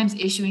sometimes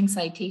issuing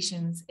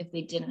citations if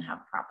they didn't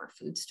have proper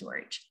food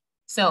storage.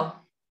 So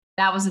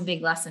that was a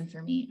big lesson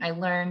for me. I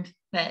learned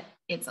that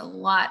it's a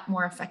lot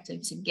more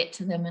effective to get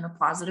to them in a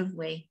positive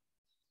way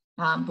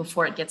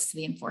before it gets to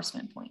the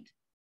enforcement point.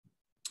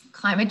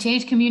 Climate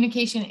change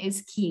communication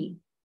is key.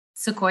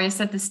 Sequoia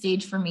set the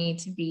stage for me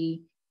to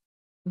be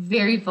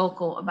very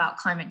vocal about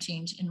climate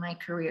change in my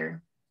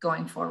career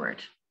going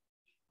forward.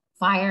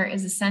 Fire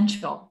is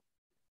essential.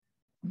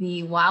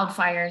 The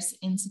wildfires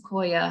in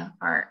Sequoia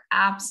are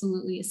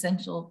absolutely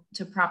essential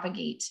to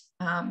propagate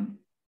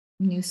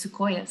new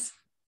sequoias.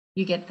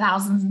 You get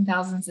thousands and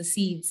thousands of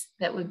seeds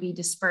that would be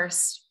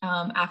dispersed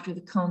after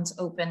the cones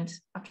opened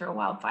after a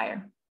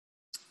wildfire.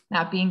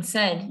 That being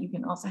said, you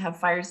can also have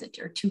fires that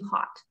are too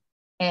hot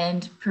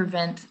and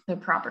prevent the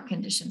proper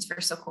conditions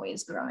for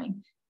sequoias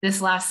growing.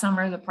 This last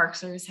summer, the Park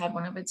Service had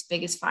one of its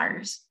biggest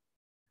fires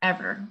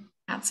ever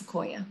at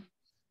Sequoia.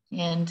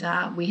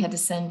 And we had to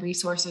send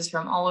resources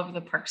from all over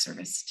the Park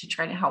Service to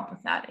try to help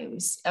with that. It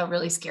was a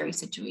really scary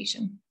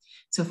situation.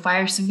 So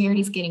fire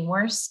severity is getting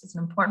worse. It's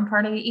an important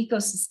part of the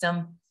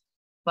ecosystem,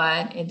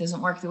 but it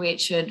doesn't work the way it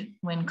should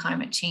when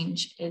climate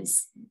change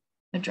is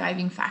a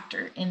driving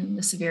factor in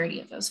the severity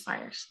of those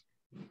fires.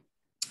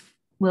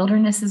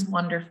 Wilderness is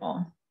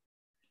wonderful.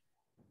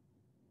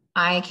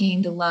 I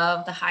came to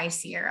love the High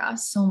Sierra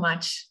so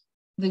much.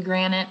 The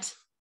granite,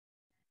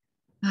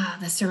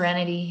 the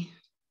serenity.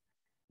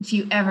 If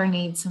you ever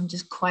need some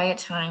just quiet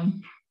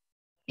time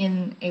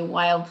in a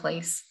wild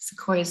place,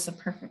 Sequoia is the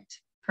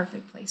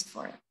perfect place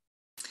for it.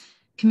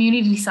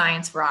 Community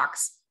science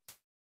rocks.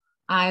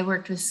 I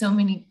worked with so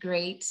many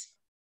great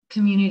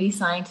community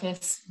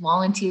scientists,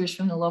 volunteers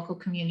from the local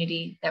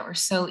community that were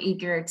so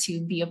eager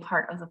to be a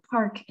part of the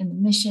park and the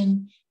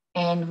mission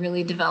and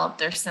really develop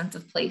their sense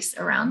of place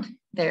around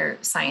their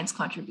science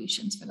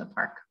contributions for the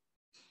park.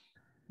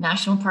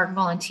 National Park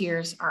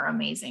volunteers are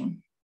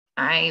amazing.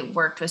 I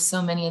worked with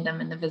so many of them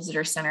in the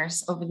visitor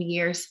centers over the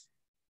years.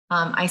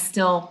 I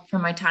still,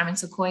 from my time in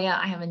Sequoia,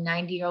 I have a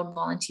 90-year-old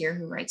volunteer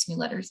who writes me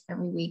letters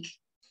every week.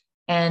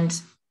 And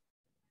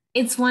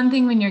it's one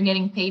thing when you're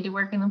getting paid to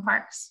work in the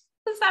parks,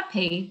 because that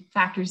pay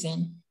factors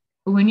in.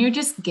 But when you're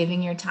just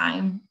giving your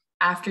time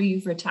after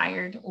you've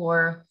retired,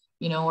 or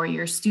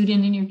you're a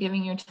student and you're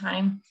giving your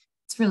time,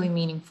 it's really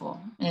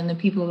meaningful. And the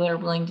people that are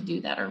willing to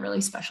do that are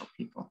really special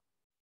people.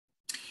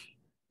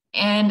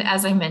 And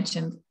as I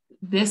mentioned,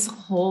 this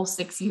whole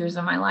 6 years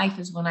of my life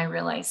is when I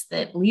realized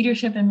that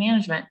leadership and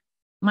management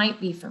might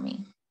be for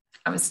me.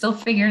 I was still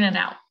figuring it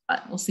out,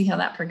 but we'll see how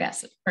that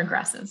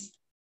progresses.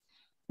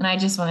 And I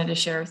just wanted to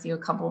share with you a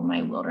couple of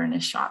my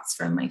wilderness shots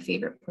from my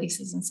favorite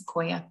places in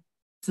Sequoia.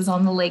 This is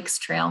on the Lakes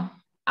Trail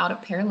out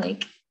at Pear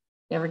Lake. If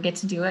you ever get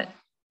to do it,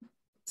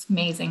 it's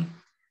amazing.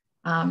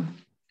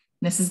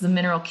 This is the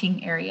Mineral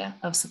King area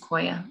of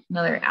Sequoia,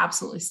 another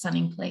absolutely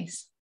stunning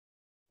place.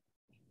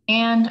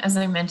 And as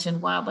I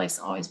mentioned, wildlife's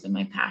always been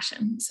my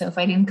passion. So if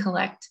I didn't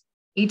collect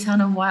a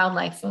ton of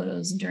wildlife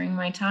photos during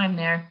my time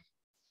there,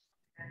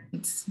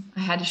 I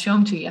had to show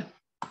them to you.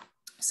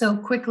 So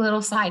quick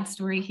little side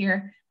story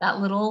here,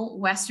 that little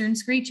Western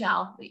screech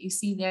owl that you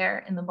see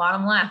there in the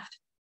bottom left.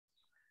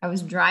 I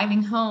was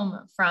driving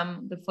home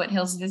from the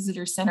Foothills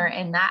Visitor Center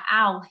and that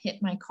owl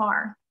hit my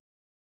car.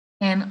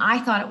 And I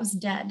thought it was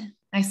dead.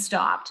 I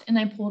stopped and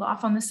I pulled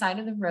off on the side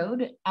of the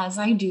road, as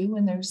I do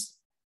when there's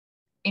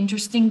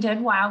interesting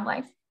dead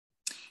wildlife.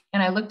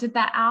 And I looked at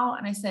that owl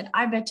and I said,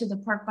 I bet you the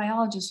park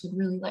biologist would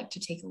really like to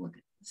take a look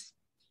at this.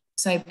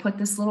 So I put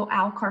this little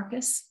owl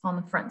carcass on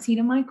the front seat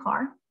of my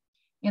car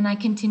and I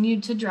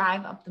continued to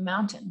drive up the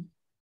mountain.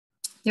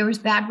 There was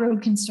bad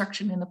road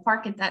construction in the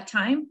park at that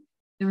time.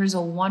 There was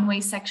a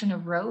one-way section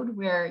of road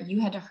where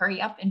you had to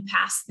hurry up and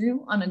pass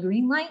through on a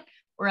green light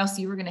or else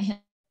you were going to hit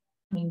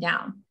me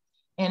down.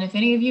 And if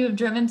any of you have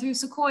driven through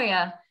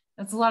Sequoia,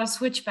 that's a lot of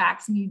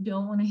switchbacks and you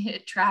don't want to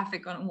hit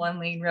traffic on a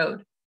one-lane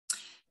road.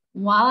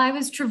 While I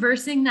was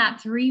traversing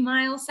that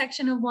 3-mile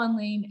section of one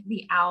lane,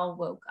 the owl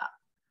woke up.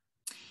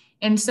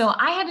 And so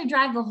I had to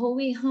drive the whole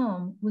way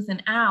home with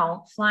an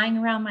owl flying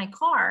around my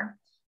car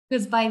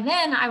because by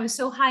then I was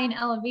so high in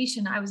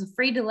elevation, I was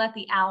afraid to let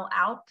the owl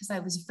out because I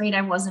was afraid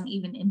I wasn't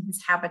even in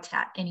his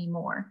habitat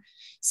anymore.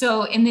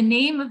 So in the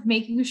name of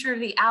making sure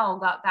the owl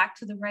got back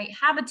to the right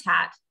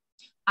habitat,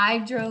 I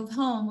drove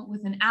home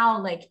with an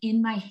owl like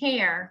in my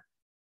hair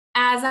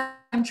as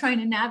I'm trying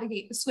to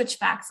navigate the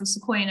switchbacks of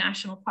Sequoia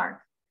National Park.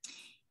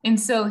 And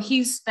so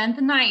he spent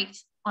the night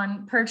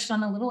perched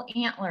on a little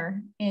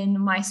antler in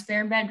my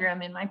spare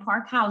bedroom in my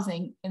park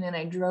housing. And then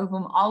I drove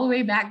him all the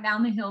way back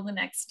down the hill the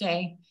next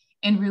day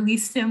and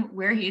released him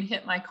where he had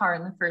hit my car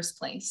in the first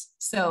place.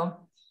 So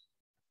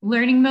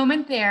learning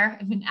moment there,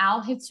 if an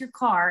owl hits your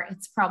car,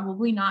 it's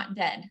probably not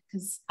dead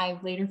because I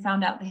later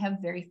found out they have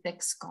very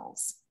thick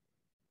skulls.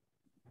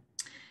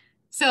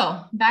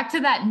 So back to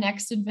that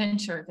next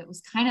adventure that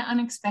was kind of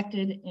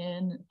unexpected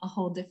in a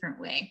whole different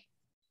way.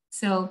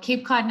 So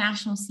Cape Cod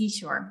National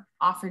Seashore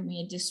offered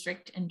me a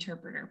district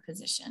interpreter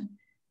position,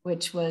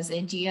 which was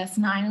a GS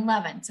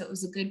 911. So it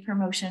was a good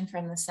promotion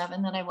from the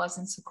 7 that I was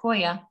in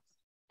Sequoia.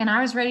 And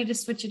I was ready to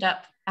switch it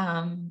up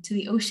to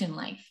the ocean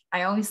life.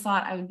 I always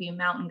thought I would be a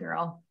mountain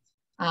girl.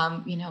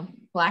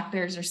 Black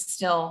bears are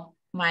still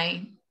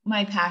my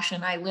my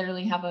passion. I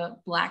literally have a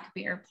black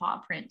bear paw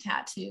print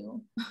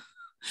tattoo.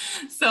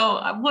 So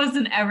I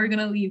wasn't ever going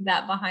to leave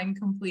that behind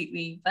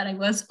completely, but I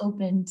was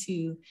open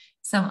to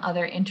some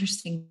other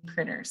interesting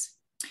critters.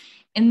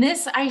 And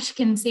this, I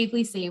can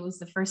safely say, was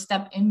the first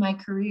step in my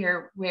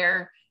career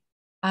where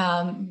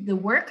the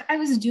work I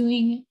was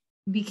doing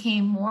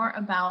became more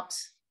about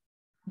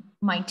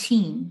my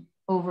team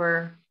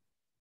over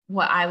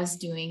what I was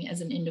doing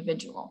as an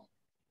individual.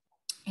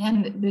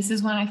 And this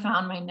is when I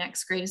found my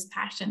next greatest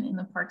passion in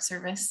the Park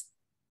Service.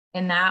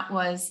 And that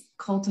was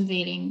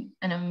cultivating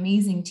an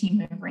amazing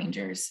team of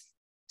rangers,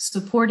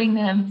 supporting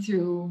them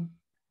through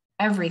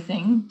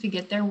everything to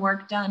get their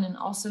work done and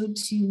also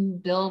to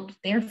build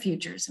their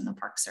futures in the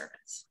Park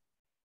Service.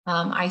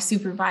 I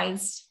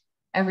supervised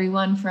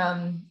everyone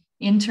from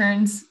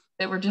interns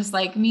that were just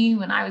like me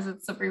when I was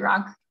at Slippery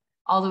Rock,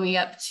 all the way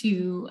up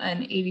to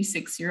an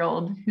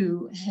 86-year-old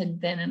who had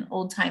been an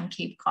old-time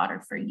Cape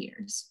Codder for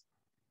years.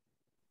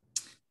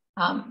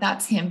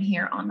 That's him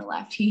here on the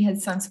left. He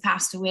has since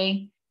passed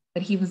away,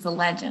 but he was a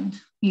legend.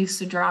 He used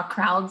to draw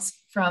crowds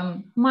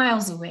from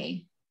miles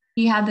away.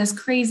 He had this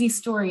crazy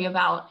story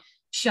about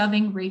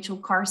shoving Rachel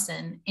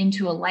Carson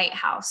into a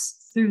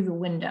lighthouse through the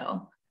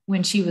window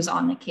when she was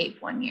on the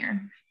Cape one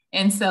year.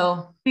 And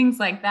so things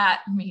like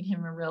that made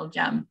him a real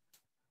gem.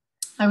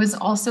 I was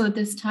also at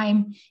this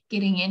time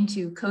getting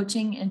into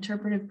coaching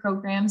interpretive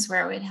programs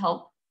where I would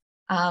help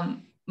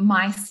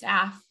my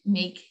staff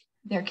make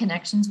their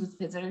connections with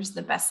visitors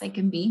the best they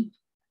can be.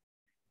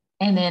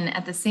 And then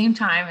at the same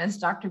time, as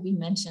Dr. B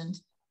mentioned,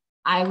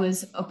 I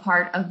was a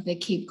part of the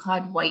Cape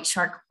Cod White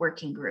Shark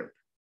Working Group.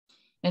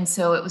 And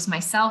so it was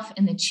myself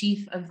and the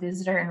Chief of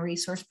Visitor and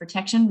Resource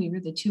Protection. We were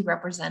the two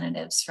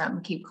representatives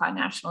from Cape Cod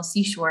National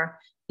Seashore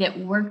that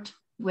worked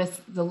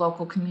with the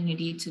local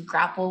community to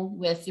grapple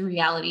with the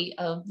reality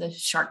of the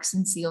sharks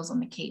and seals on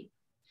the Cape.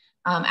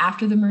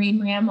 After the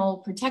Marine Mammal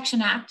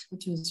Protection Act,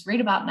 which was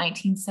right about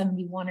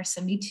 1971 or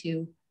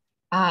 72,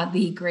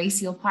 the gray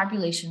seal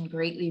population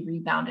greatly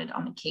rebounded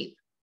on the Cape.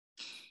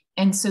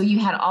 And so you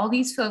had all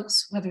these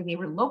folks, whether they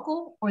were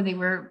local or they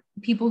were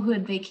people who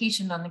had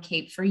vacationed on the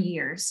Cape for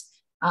years.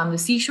 The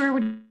seashore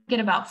would get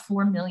about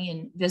 4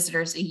 million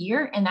visitors a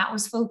year. And that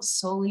was folks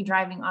solely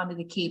driving onto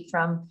the Cape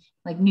from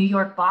like New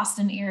York,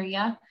 Boston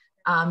area,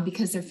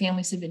 because their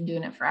families had been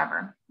doing it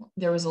forever.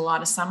 There was a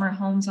lot of summer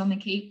homes on the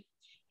Cape.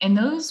 And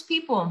those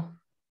people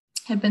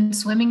had been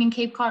swimming in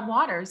Cape Cod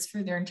waters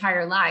for their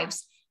entire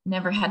lives,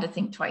 never had to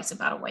think twice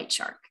about a white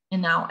shark.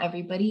 And now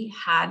everybody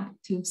had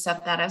to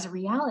accept that as a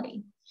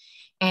reality.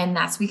 And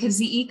that's because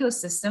the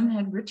ecosystem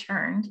had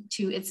returned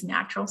to its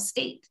natural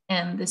state.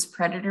 And this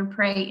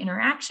predator-prey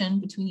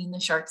interaction between the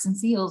sharks and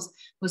seals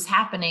was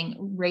happening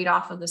right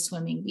off of the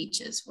swimming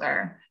beaches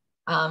where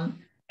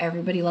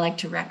everybody liked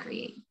to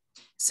recreate.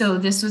 So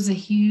this was a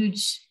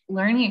huge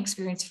learning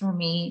experience for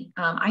me.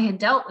 I had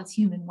dealt with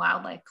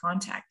human-wildlife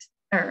conflict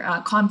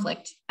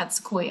at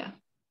Sequoia.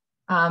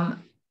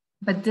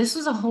 But this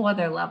was a whole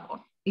other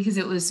level because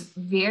it was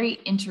very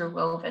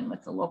interwoven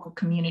with the local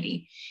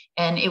community.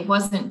 And it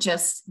wasn't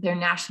just their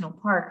national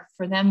park.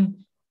 For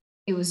them,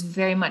 it was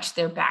very much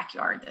their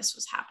backyard this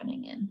was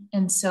happening in.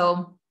 And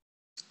so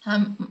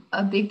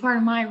a big part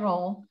of my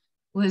role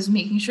was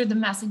making sure the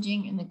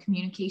messaging and the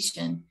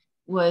communication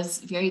was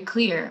very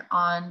clear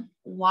on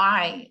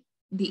why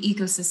the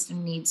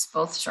ecosystem needs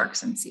both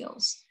sharks and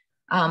seals,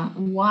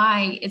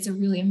 why it's a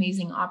really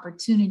amazing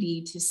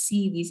opportunity to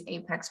see these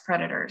apex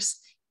predators,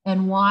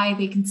 and why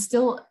they can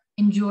still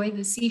enjoy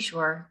the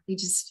seashore. They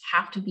just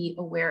have to be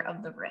aware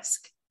of the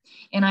risk.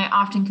 And I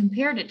often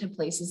compared it to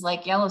places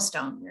like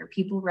Yellowstone, where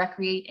people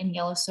recreate in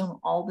Yellowstone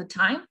all the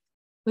time,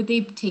 but they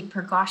take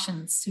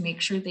precautions to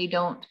make sure they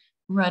don't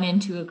run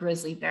into a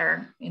grizzly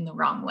bear in the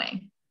wrong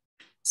way.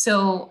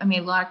 So I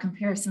made a lot of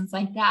comparisons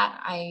like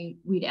that.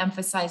 We'd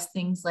emphasize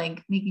things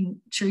like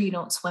making sure you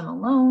don't swim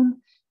alone,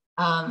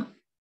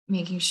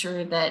 making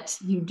sure that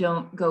you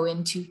don't go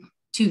into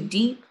too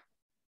deep.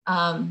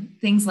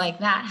 Things like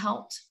that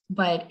helped,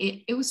 but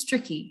it was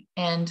tricky.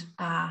 And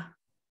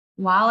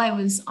while I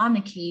was on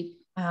the Cape,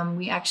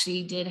 we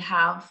actually did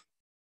have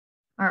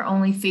our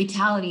only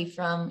fatality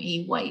from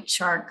a white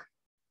shark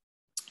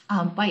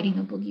biting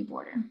a boogie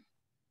boarder.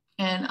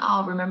 And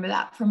I'll remember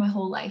that for my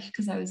whole life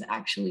because I was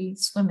actually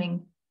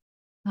swimming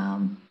a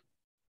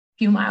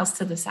few miles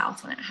to the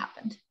south when it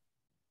happened.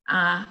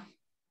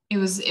 It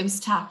was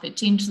tough. It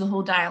changed the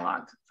whole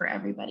dialogue for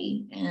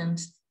everybody.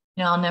 And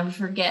I'll never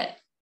forget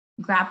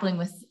grappling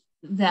with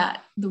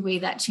that, the way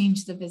that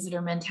changed the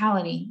visitor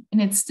mentality.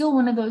 And it's still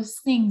one of those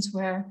things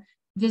where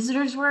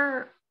visitors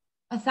were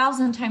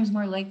 1,000 times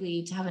more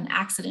likely to have an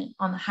accident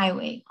on the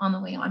highway on the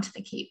way onto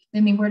the Cape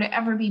than they were to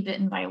ever be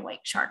bitten by a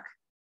white shark.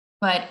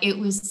 But it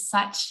was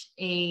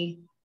it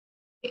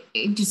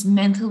just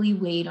mentally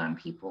weighed on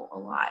people a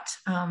lot,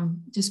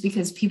 just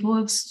because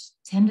people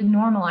tend to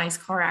normalize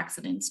car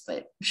accidents,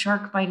 but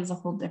shark bite is a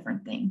whole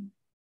different thing.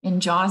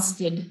 And Jaws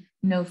did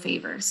no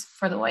favors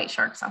for the white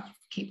sharks off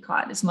Cape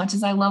Cod. As much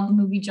as I love the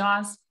movie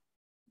Jaws,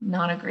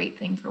 not a great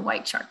thing for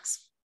white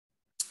sharks.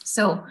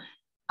 So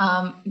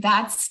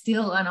That's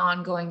still an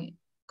ongoing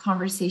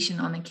conversation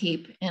on the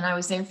Cape. And I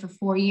was there for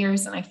 4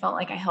 years and I felt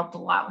like I helped a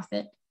lot with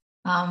it.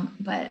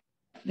 But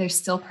there's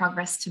still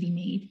progress to be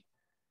made.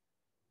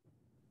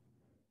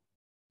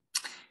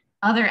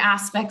 Other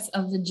aspects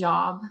of the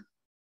job.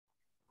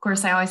 Of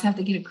course, I always have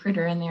to get a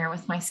critter in there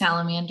with my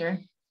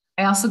salamander.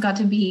 I also got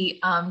to be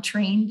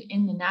trained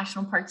in the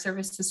National Park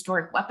Service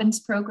Historic Weapons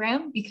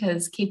Program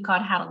because Cape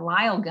Cod had a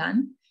Lyle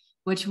gun,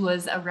 which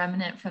was a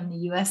remnant from the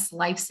US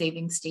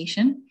Life-Saving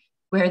Station,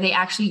 where they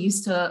actually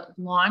used to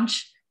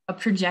launch a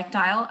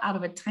projectile out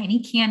of a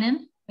tiny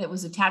cannon that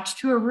was attached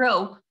to a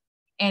rope,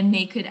 and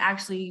they could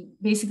actually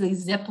basically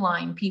zip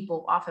line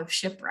people off of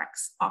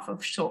shipwrecks, off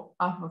of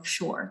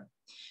shore.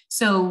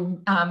 So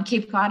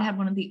Cape Cod had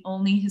one of the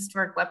only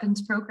historic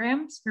weapons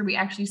programs where we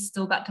actually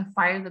still got to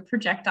fire the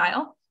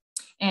projectile.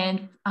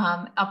 And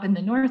up in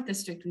the North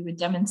District, we would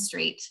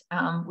demonstrate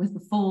with the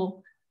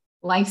full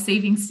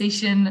life-saving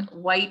station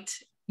white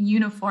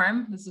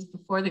uniform. This was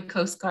before the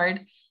Coast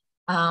Guard,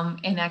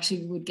 and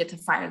actually would get to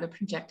fire the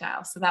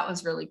projectile. So that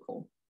was really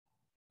cool.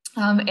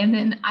 And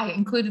then I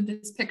included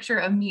this picture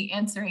of me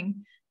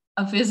answering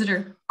a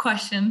visitor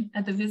question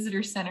at the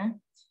visitor center,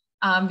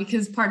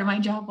 because part of my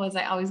job was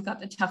I always got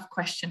the tough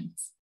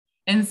questions.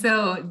 And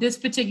so this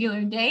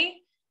particular day,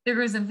 there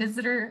was a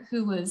visitor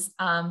who was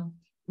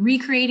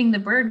recreating the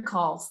bird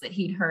calls that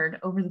he'd heard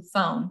over the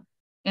phone.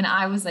 And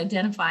I was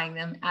identifying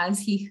them as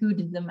he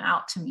hooted them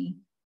out to me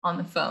on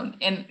the phone.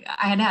 And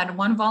I had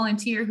one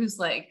volunteer who's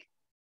like,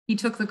 he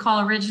took the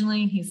call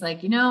originally. He's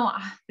like,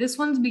 this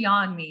one's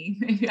beyond me.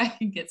 Maybe I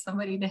can get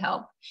somebody to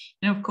help.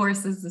 And of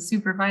course, as the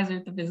supervisor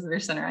at the visitor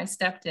center, I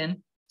stepped in.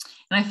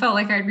 And I felt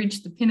like I'd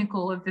reached the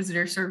pinnacle of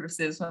visitor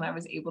services when I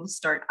was able to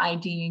start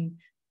IDing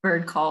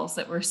bird calls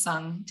that were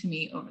sung to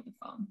me over the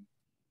phone.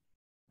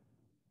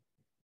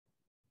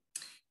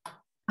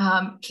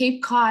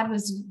 Cape Cod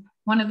was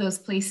one of those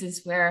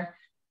places where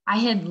I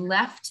had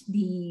left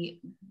the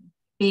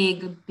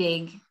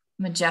big,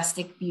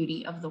 majestic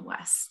beauty of the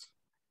West.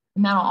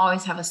 And that'll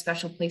always have a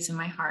special place in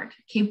my heart.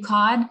 Cape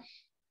Cod,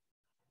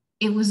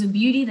 it was a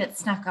beauty that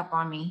snuck up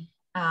on me.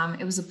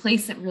 It was a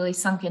place that really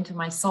sunk into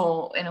my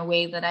soul in a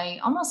way that I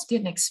almost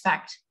didn't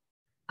expect,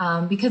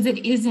 because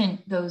it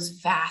isn't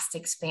those vast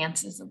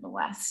expanses of the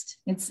West.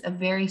 It's a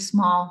very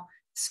small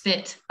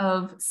spit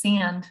of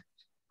sand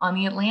on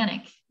the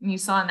Atlantic. And you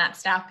saw in that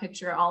staff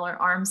picture, all our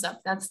arms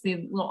up. That's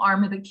the little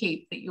arm of the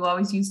Cape that you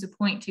always use to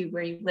point to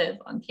where you live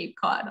on Cape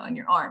Cod on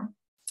your arm.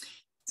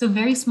 It's a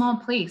very small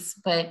place,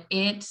 but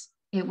it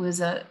was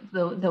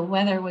the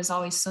weather was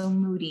always so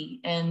moody,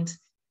 and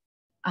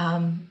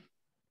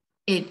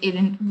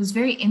it was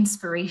very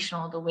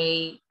inspirational the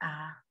way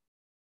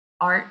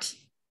art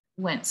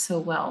went so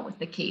well with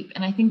the Cape.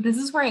 And I think this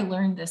is where I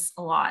learned this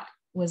a lot,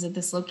 was at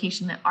this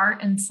location that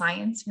art and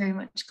science very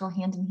much go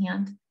hand in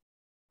hand.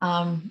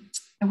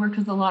 I worked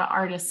with a lot of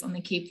artists on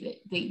the Cape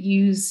that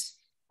used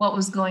what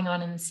was going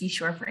on in the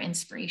seashore for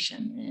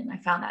inspiration, and I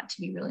found that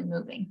to be really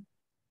moving.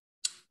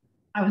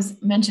 I was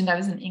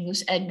an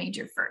English ed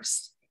major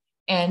first.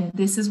 And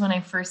this is when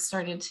I first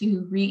started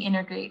to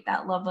reintegrate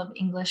that love of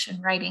English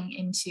and writing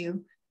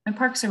into my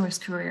Park Service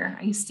career.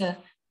 I used to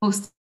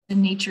host a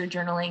nature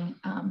journaling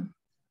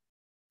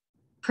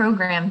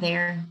program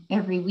there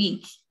every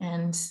week.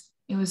 And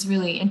it was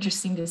really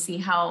interesting to see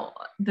how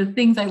the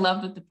things I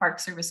loved with the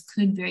Park Service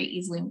could very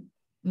easily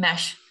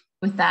mesh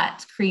with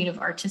that creative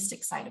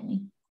artistic side of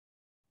me.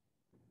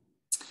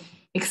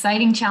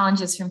 Exciting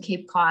challenges from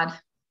Cape Cod.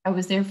 I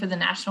was there for the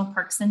National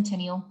Park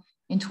Centennial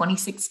in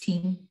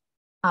 2016.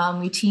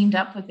 We teamed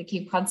up with the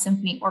Cape Cod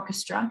Symphony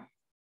Orchestra.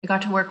 I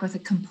got to work with a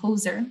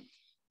composer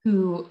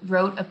who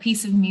wrote a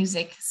piece of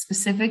music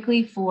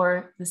specifically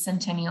for the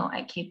Centennial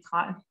at Cape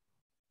Cod.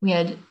 We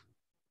had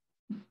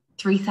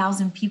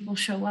 3,000 people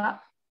show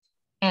up,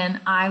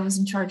 and I was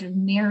in charge of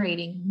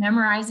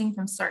memorizing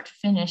from start to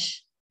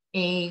finish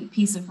a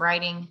piece of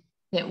writing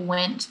that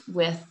went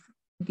with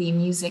the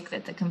music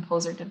that the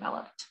composer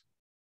developed.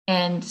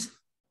 And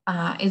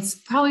it's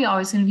probably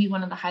always going to be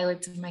one of the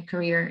highlights of my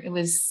career. It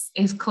was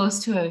as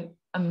close to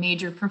a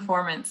major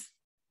performance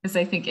as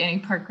I think any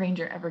park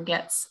ranger ever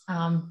gets.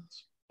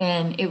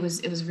 And it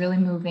was really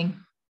moving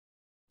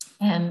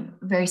and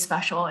very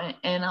special.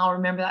 And I'll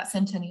remember that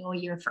centennial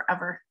year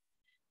forever.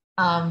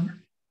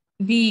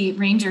 The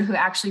ranger who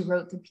actually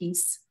wrote the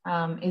piece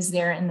is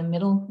there in the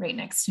middle, right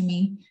next to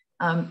me.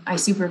 I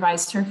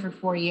supervised her for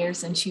 4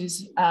 years, and she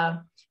was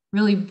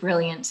really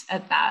brilliant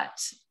at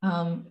that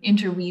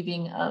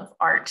interweaving of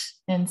art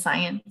and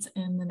science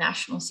in the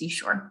National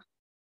Seashore.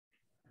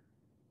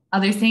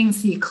 Other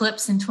things, the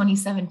eclipse in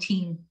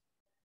 2017,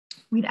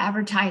 we'd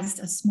advertised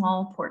a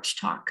small porch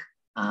talk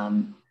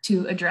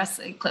to address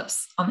the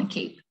eclipse on the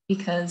Cape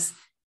because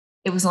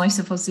it was only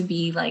supposed to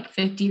be like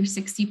 50 or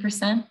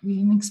 60%. We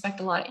didn't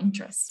expect a lot of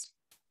interest.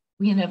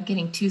 We ended up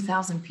getting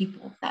 2,000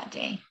 people that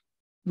day.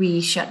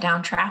 We shut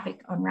down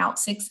traffic on Route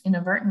 6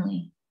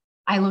 inadvertently.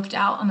 I looked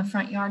out on the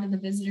front yard of the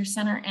visitor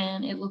center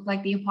and it looked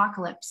like the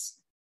apocalypse.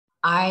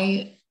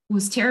 I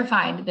was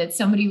terrified that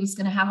somebody was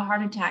going to have a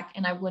heart attack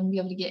and I wouldn't be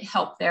able to get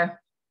help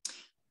there.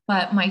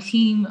 but my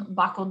team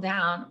buckled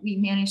down. We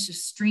managed to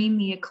stream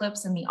the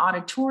eclipse in the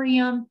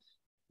auditorium.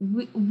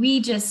 We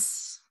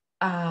just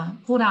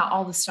pulled out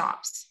all the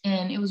stops.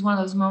 And it was one of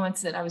those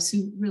moments that I was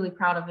really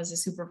proud of as a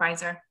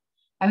supervisor.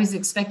 I was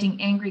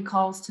expecting angry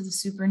calls to the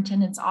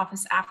superintendent's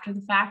office after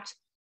the fact.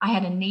 I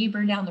had a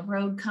neighbor down the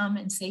road come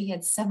and say he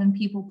had 7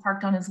 people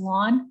parked on his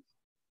lawn,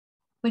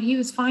 but he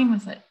was fine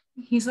with it.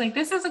 He's like,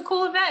 this is a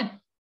cool event.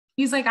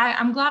 He's like,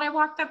 I'm glad I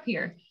walked up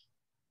here.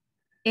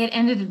 It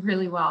ended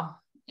really well.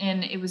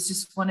 And it was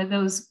just one of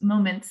those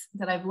moments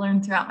that I've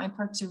learned throughout my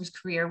Park Service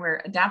career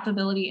where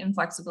adaptability and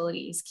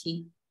flexibility is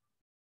key.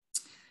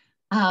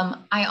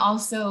 I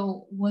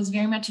also was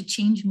very much a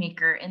change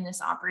maker in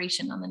this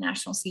operation on the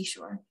National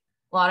Seashore.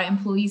 A lot of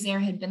employees there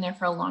had been there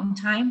for a long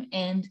time,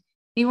 and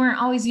they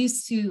weren't always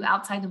used to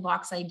outside the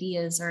box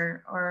ideas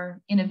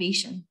or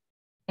innovation.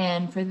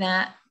 And for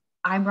that,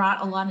 I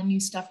brought a lot of new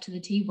stuff to the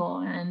table,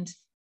 and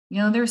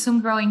there were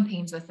some growing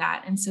pains with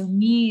that. And so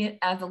me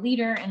as a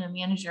leader and a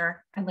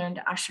manager, I learned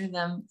to usher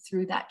them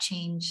through that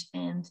change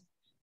and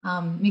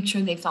make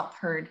sure they felt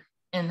heard.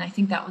 And I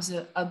think that was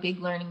a big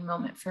learning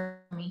moment for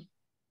me.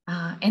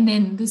 And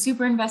then the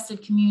super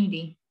invested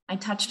community. I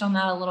touched on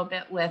that a little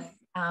bit with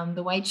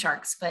the White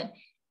Sharks, but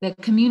the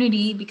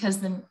community, because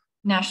the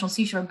National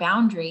Seashore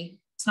boundary,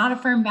 it's not a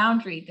firm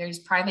boundary. There's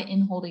private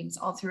inholdings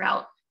all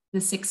throughout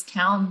the 6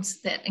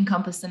 towns that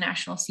encompass the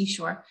National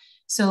Seashore.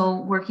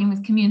 So working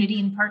with community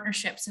and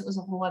partnerships, it was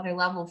a whole other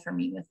level for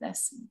me with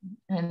this,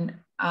 and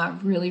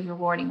really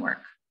rewarding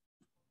work.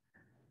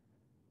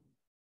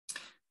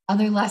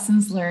 Other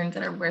lessons learned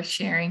that are worth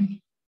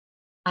sharing.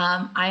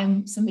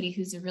 I'm somebody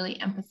who's a really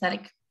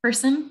empathetic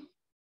person.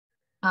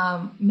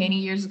 Many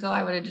years ago,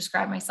 I would have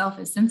described myself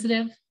as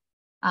sensitive,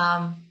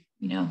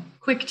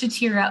 quick to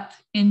tear up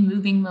in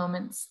moving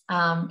moments.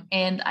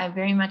 And I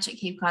very much at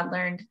Cape Cod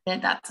learned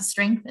that that's a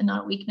strength and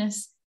not a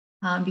weakness,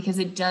 because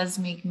it does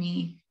make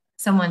me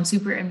someone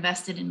super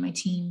invested in my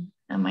team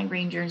and my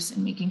Rangers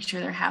and making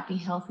sure they're happy,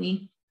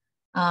 healthy.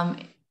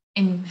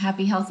 And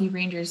happy, healthy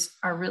Rangers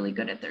are really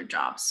good at their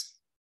jobs.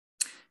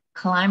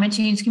 Climate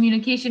change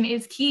communication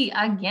is key.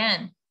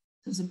 Again,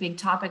 this was a big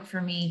topic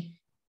for me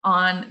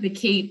on the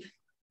Cape.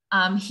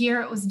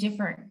 Here it was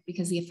different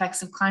because the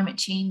effects of climate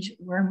change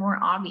were more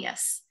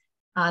obvious.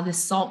 The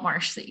salt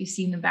marsh that you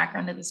see in the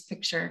background of this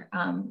picture,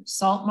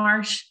 salt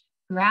marsh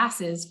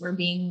grasses were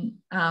being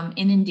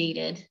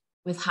inundated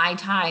with high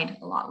tide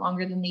a lot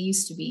longer than they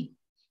used to be.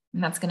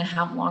 And that's going to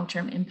have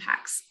long-term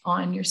impacts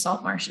on your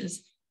salt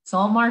marshes.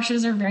 Salt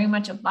marshes are very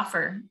much a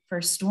buffer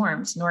for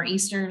storms,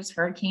 nor'easters,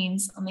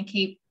 hurricanes on the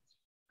Cape.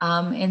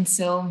 And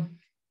so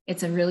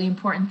it's a really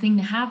important thing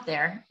to have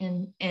there.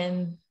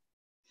 And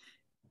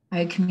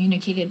I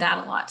communicated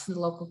that a lot to the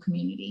local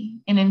community.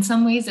 And in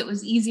some ways it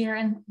was easier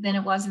than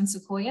it was in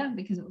Sequoia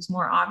because it was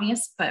more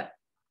obvious, but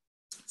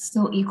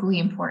still equally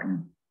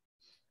important.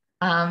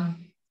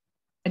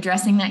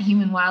 Addressing that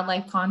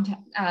human-wildlife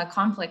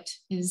conflict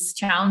is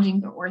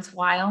challenging but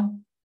worthwhile.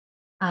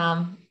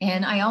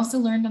 And I also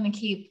learned on the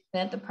Cape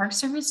that the Park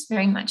Service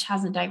very much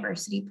has a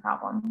diversity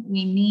problem.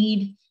 We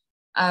need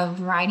a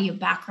variety of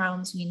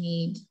backgrounds. We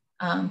need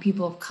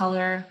people of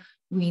color.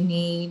 We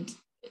need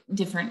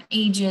different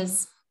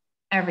ages,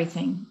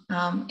 everything.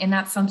 And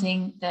that's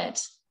something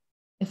that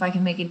if I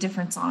can make a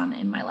difference on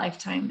in my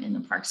lifetime in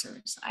the Park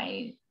Service,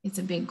 it's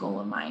a big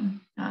goal of mine.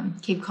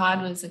 Cape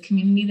Cod was a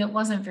community that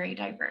wasn't very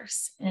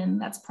diverse,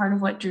 and that's part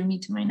of what drew me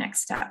to my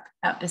next step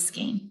at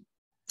Biscayne.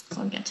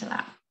 So I'll get to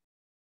that.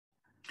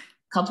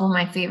 A couple of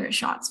my favorite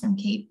shots from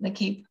the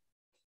Cape.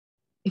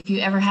 If you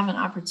ever have an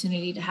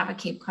opportunity to have a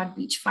Cape Cod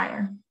beach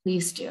fire,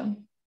 please do.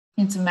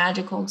 It's a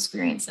magical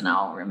experience, and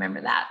I'll remember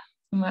that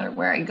no matter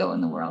where I go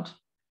in the world.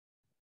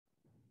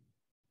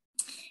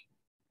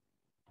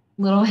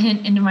 Little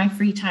hint into my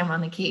free time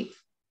on the Cape.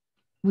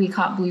 We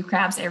caught blue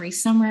crabs every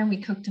summer. We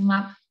cooked them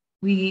up.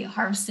 We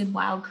harvested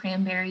wild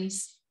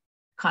cranberries,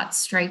 caught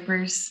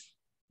stripers,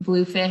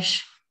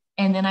 bluefish,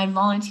 and then I'd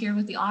volunteer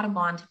with the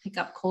Audubon to pick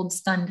up cold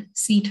stunned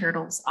sea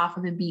turtles off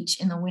of the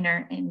beach in the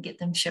winter and get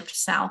them shipped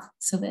south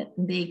so that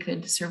they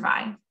could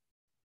survive.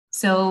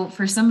 So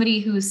for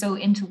somebody who is so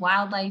into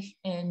wildlife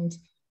and,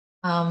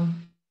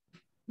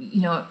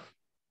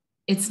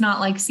 it's not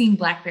like seeing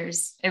black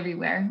bears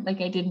everywhere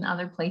like I did in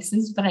other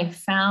places, but I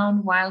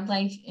found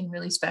wildlife in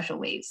really special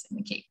ways in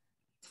the Cape.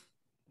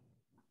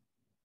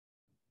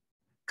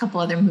 A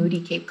couple other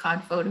moody Cape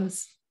Cod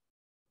photos.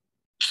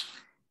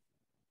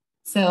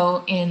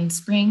 So in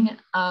spring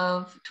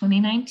of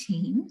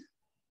 2019,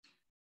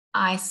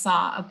 I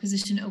saw a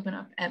position open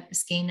up at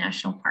Biscayne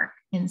National Park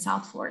in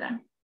South Florida.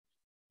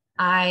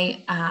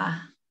 I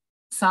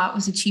saw it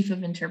was a chief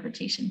of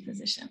interpretation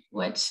position,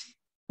 which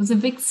was a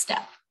big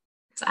step.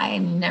 I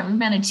had never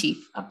been a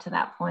chief up to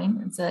that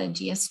point. It's a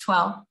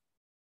GS-12.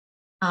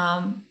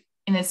 And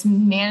it's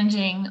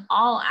managing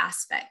all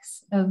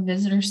aspects of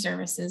visitor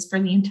services for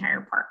the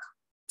entire park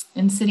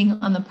and sitting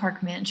on the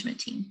park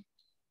management team.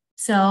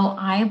 So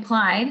I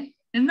applied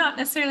and not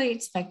necessarily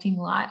expecting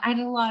a lot. I had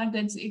a lot of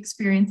good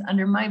experience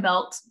under my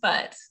belt,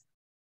 but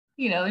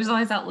there's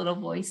always that little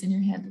voice in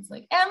your head that's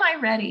like, am I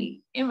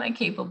ready? Am I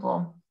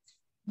capable?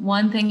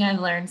 One thing I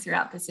learned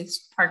throughout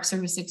this Park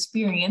Service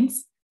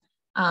experience,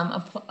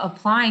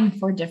 applying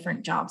for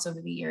different jobs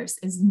over the years,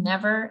 is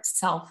never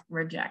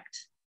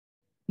self-reject.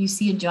 You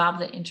see a job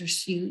that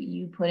interests you,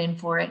 you put in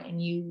for it,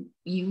 and you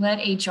let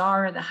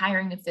HR or the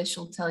hiring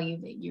official tell you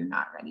that you're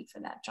not ready for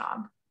that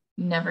job.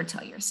 You never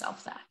tell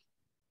yourself that,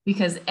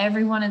 because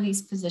every one of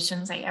these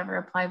positions I ever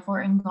applied for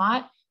and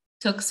got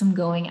took some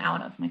going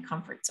out of my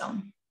comfort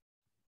zone.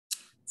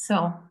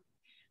 So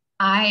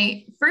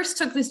I first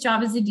took this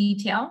job as a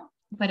detail,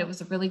 but it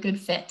was a really good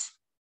fit.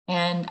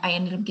 And I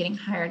ended up getting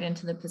hired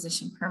into the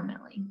position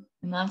permanently.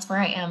 And that's where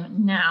I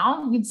am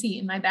now. You can see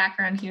in my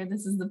background here,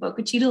 this is the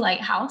Boca Chica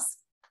Lighthouse.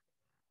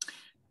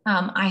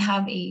 I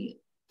have a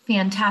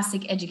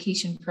fantastic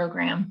education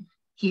program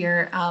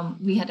here.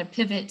 We had to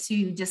pivot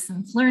to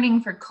distance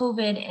learning for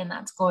COVID, and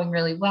that's going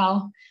really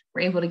well.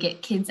 We're able to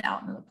get kids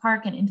out into the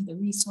park and into the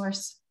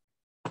resource.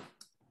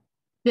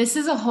 This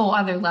is a whole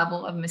other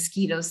level of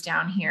mosquitoes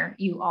down here.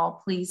 You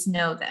all please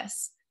know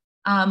this.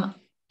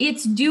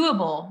 It's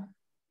doable.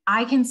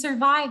 I can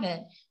survive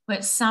it,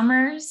 but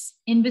summers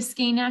in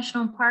Biscayne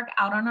National Park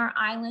out on our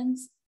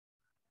islands,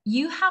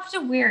 you have to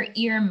wear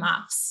ear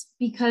muffs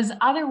because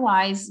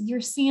otherwise your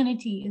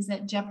sanity is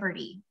at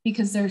jeopardy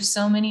because there's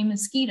so many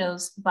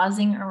mosquitoes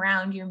buzzing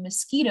around your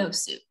mosquito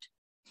suit.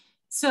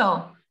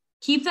 So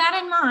keep that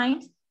in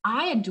mind.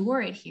 I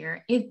adore it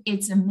here.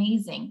 It's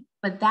amazing,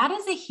 but that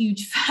is a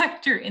huge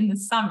factor in the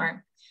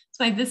summer.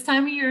 So by this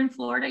time of year in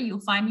Florida, you'll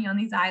find me on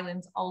these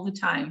islands all the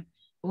time.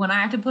 But when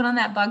I have to put on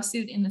that bug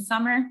suit in the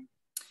summer,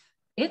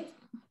 it's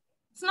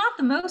not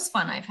the most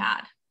fun I've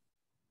had.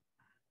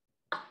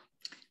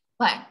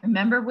 But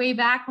remember way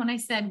back when I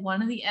said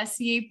one of the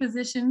SCA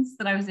positions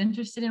that I was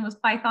interested in was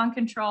Python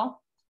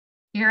control?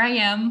 Here I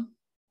am,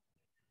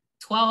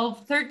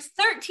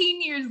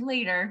 13 years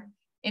later,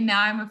 and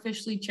now I'm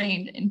officially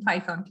trained in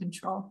Python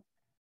control.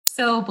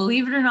 So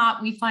believe it or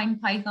not, we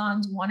find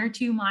pythons 1 or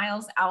 2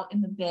 miles out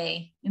in the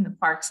bay in the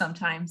park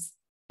sometimes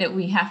that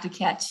we have to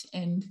catch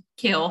and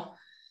kill.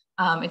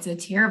 It's a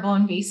terrible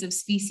invasive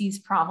species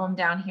problem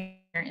down here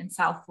in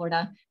South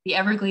Florida. The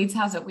Everglades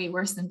has it way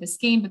worse than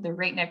Biscayne, but they're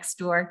right next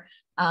door.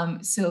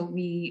 So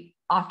we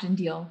often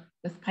deal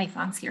with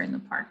pythons here in the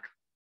park.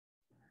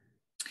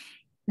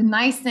 The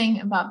nice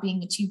thing about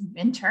being a chief of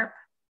interp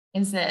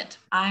is that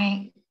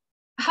I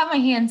have my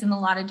hands in a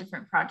lot of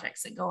different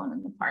projects that go on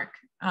in the park.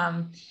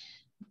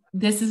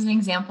 This is an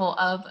example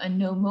of a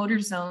no motor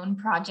zone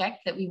project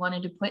that we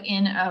wanted to put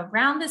in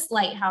around this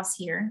lighthouse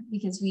here,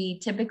 because we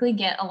typically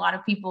get a lot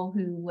of people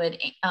who would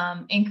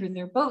anchor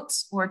their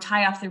boats or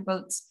tie off their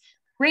boats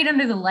right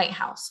under the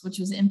lighthouse, which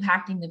was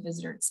impacting the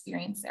visitor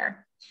experience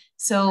there.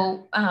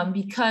 So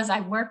because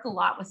I work a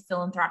lot with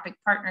philanthropic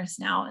partners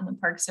now in the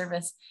Park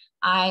Service,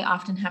 I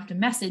often have to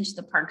message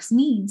the park's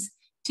needs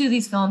to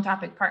these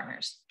philanthropic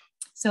partners.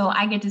 So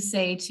I get to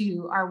say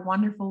to our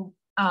wonderful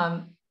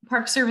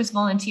Park Service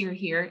volunteer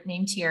here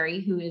named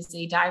Terry, who is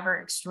a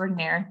diver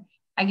extraordinaire,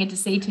 I get to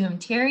say to him,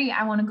 Terry,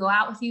 I want to go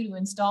out with you to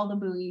install the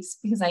buoys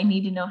because I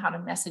need to know how to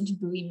message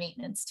buoy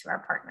maintenance to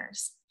our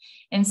partners.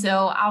 And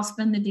so I'll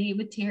spend the day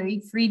with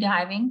Terry free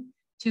diving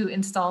to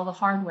install the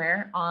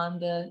hardware on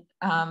the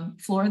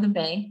floor of the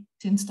bay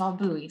to install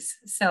buoys.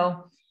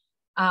 So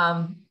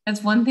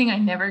that's one thing I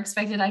never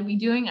expected I'd be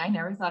doing. I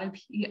never thought I'd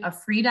be a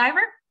free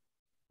diver,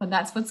 but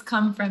that's what's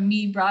come from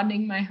me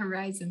broadening my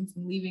horizons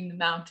and leaving the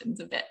mountains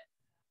a bit.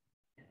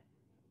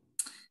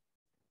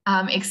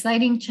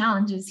 Exciting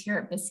challenges here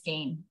at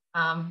Biscayne.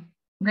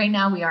 Right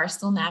now, we are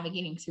still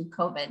navigating through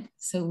COVID.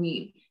 So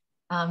we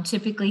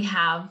typically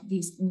have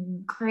these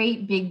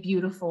great, big,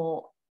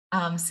 beautiful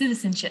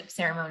citizenship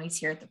ceremonies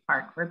here at the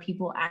park where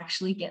people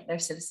actually get their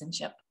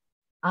citizenship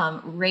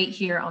right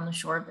here on the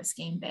shore of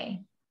Biscayne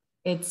Bay.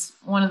 It's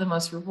one of the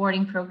most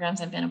rewarding programs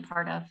I've been a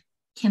part of.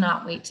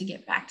 Cannot wait to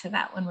get back to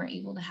that when we're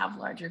able to have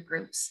larger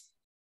groups.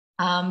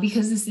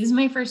 Because this is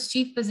my first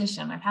chief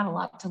position. I've had a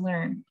lot to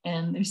learn,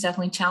 and there's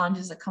definitely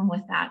challenges that come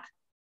with that,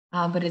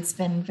 but it's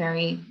been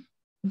very,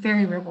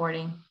 very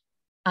rewarding.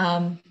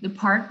 The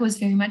park was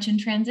very much in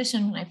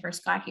transition when I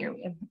first got here.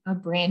 We have a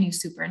brand new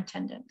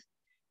superintendent.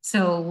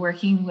 So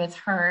working with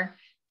her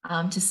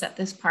to set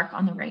this park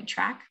on the right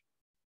track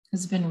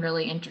has been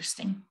really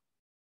interesting.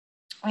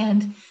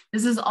 And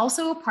this is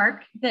also a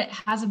park that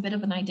has a bit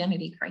of an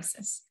identity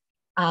crisis.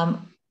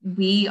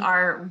 We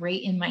are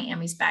right in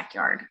Miami's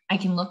backyard. I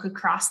can look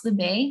across the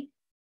bay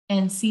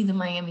and see the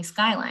Miami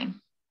skyline.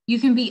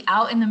 You can be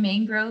out in the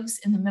mangroves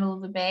in the middle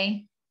of the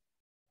bay,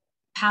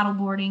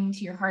 paddleboarding to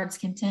your heart's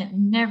content,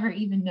 and never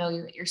even know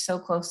that you're so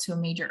close to a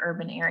major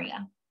urban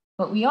area.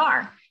 But we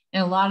are.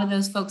 And a lot of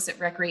those folks that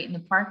recreate in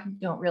the park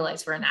don't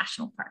realize we're a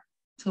national park.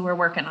 So we're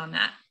working on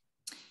that.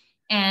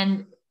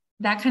 And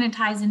that kind of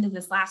ties into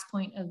this last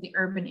point of the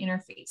urban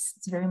interface.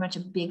 It's very much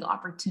a big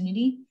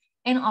opportunity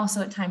and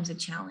also at times a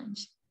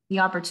challenge. The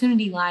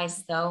opportunity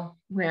lies, though,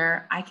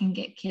 where I can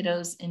get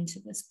kiddos into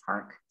this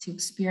park to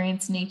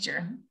experience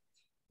nature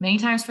many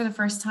times for the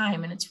first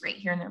time, and it's right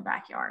here in their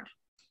backyard.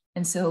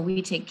 And so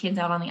we take kids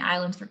out on the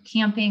islands for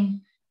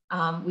camping.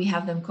 We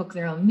have them cook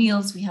their own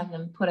meals. We have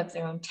them put up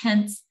their own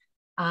tents.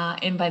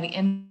 And by the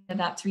end of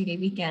that 3-day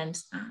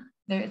weekend,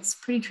 it's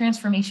pretty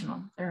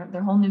transformational.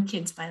 They're whole new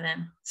kids by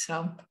then.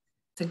 So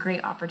it's a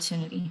great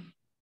opportunity.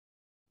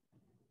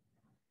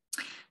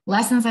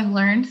 Lessons I've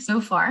learned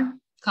so far: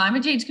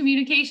 climate change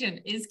communication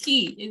is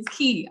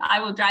key. I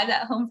will drive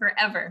that home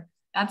forever.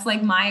 That's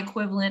like my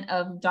equivalent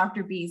of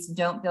Dr. B's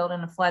don't build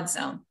in a flood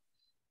zone.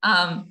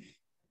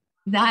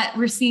 That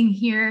we're seeing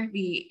here,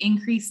 the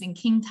increase in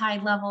king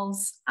tide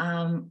levels,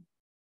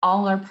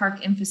 all our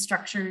park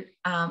infrastructure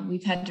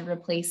we've had to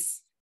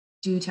replace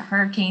due to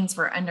hurricanes.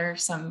 We're under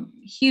some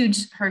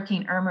huge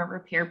Hurricane Irma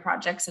repair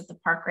projects at the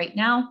park right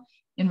now,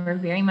 and we're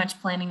very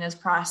much planning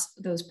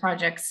those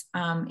projects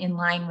in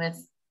line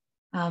with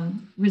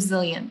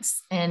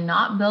resilience and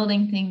not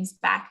building things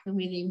back the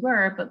way they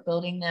were, but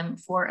building them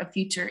for a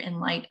future in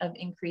light of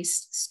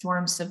increased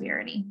storm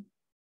severity.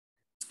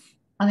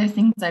 Other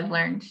things I've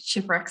learned: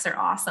 shipwrecks are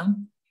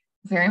awesome.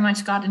 Very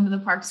much got into the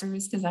Park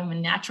Service because I'm a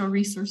natural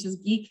resources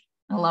geek.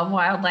 I love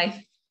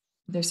wildlife.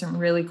 There's some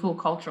really cool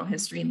cultural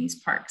history in these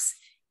parks.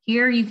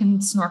 Here you can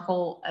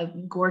snorkel a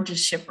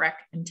gorgeous shipwreck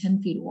in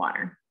 10 feet of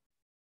water.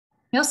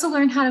 I also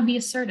learned how to be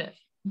assertive,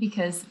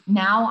 because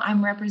now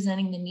I'm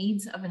representing the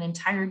needs of an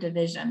entire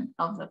division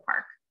of the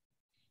park.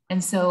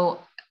 And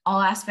so all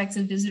aspects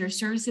of visitor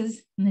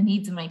services and the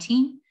needs of my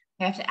team,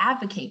 I have to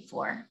advocate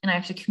for, and I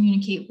have to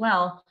communicate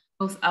well,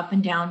 both up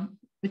and down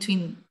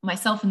between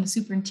myself and the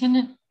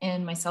superintendent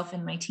and myself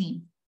and my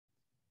team.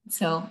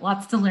 So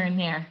lots to learn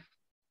there.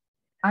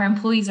 Our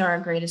employees are our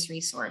greatest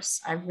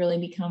resource. I've really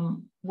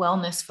become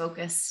wellness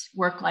focused,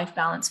 work-life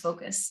balance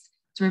focused.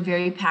 So we're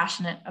very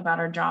passionate about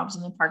our jobs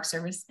in the Park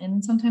Service,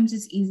 and sometimes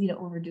it's easy to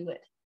overdo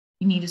it.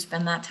 You need to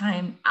spend that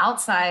time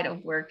outside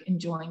of work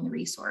enjoying the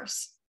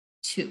resource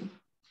too.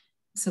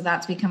 So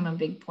that's become a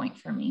big point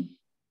for me.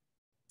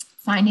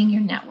 Finding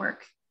your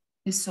network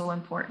is so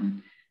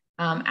important.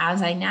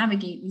 As I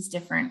navigate these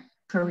different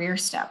career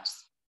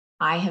steps,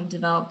 I have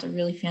developed a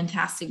really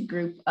fantastic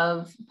group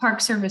of Park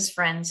Service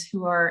friends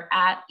who are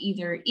at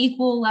either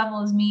equal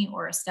level as me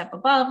or a step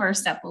above or a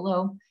step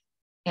below.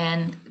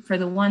 And for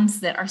the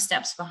ones that are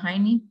steps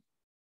behind me,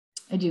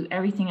 I do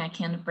everything I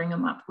can to bring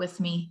them up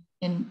with me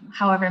in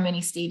however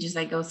many stages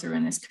I go through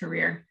in this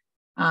career.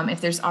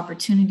 If there's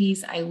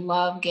opportunities, I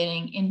love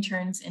getting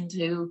interns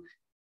into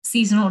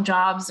seasonal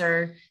jobs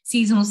or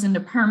seasonals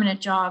into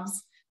permanent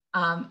jobs.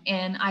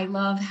 And I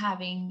love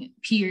having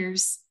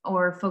peers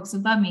or folks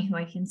above me who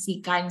I can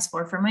seek guidance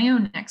for my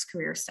own next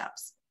career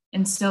steps.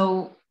 And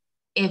so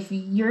if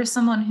you're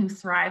someone who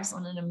thrives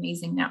on an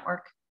amazing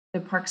network, the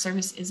Park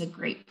Service is a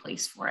great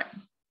place for it.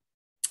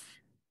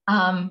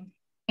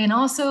 And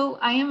also,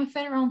 I am a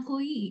federal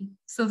employee.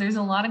 So there's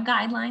a lot of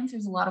guidelines,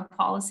 there's a lot of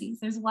policies,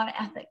 there's a lot of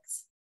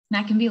ethics, and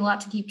that can be a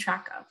lot to keep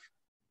track of.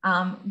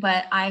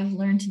 But I've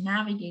learned to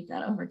navigate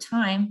that over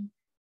time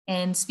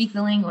and speak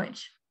the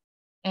language.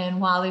 And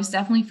while there's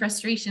definitely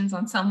frustrations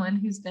on someone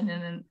who's been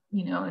in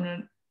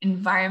an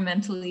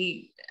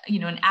environmentally,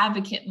 an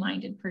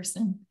advocate-minded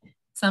person,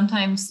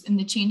 sometimes in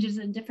the changes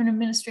of different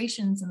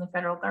administrations in the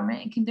federal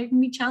government, there can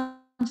be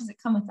challenges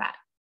that come with that.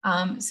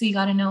 So you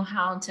got to know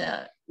how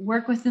to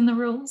work within the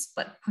rules,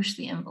 but push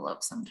the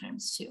envelope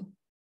sometimes too.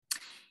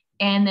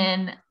 And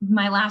then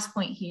my last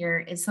point here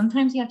is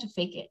sometimes you have to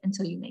fake it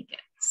until you make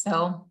it.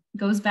 So it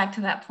goes back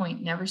to that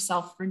point: never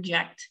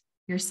self-reject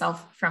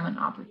yourself from an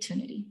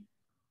opportunity.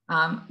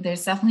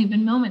 There's definitely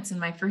been moments in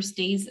my first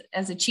days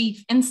as a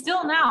chief, and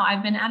still now,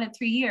 I've been at it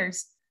 3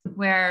 years,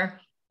 where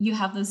you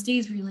have those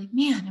days where you're like,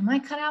 man, am I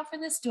cut out for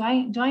this? Do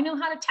I know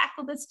how to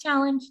tackle this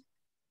challenge?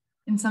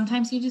 And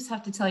sometimes you just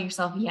have to tell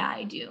yourself, yeah,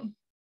 I do.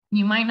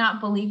 You might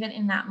not believe it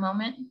in that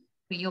moment,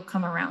 but you'll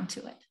come around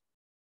to it.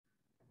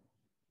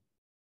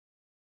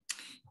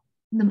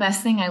 The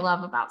best thing I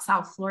love about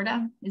South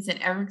Florida is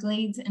that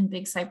Everglades and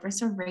Big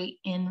Cypress are right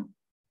in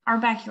our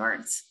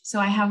backyards. So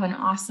I have an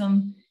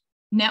awesome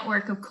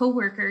network of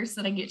coworkers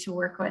that I get to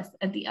work with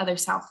at the other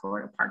South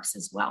Florida parks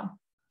as well.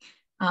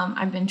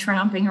 I've been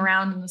tramping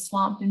around in the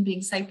swamp in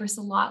Big Cypress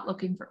a lot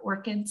looking for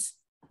orchids.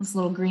 This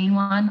little green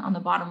one on the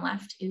bottom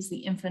left is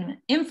the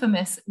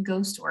infamous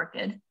ghost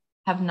orchid.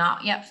 Have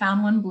not yet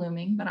found one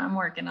blooming, but I'm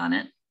working on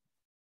it.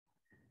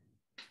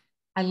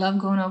 I love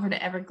going over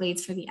to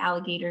Everglades for the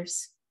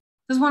alligators.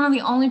 This is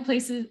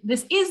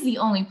the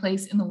only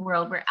place in the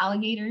world where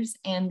alligators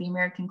and the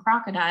American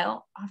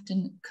crocodile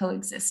often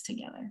coexist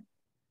together.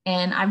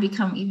 And I've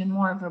become even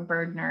more of a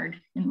bird nerd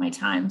in my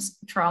times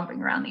tromping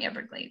around the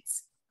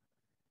Everglades.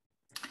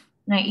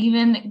 And I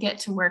even get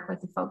to work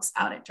with the folks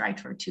out at Dry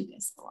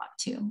Tortugas a lot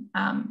too.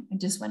 I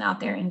just went out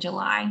there in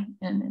July,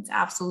 and it's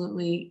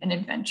absolutely an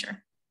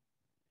adventure.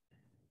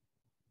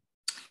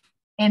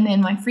 And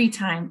then my free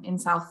time in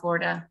South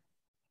Florida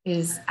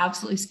is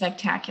absolutely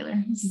spectacular.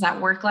 This is that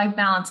work-life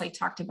balance I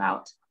talked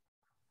about.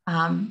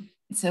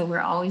 So we're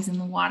always in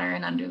the water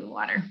and under the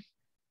water.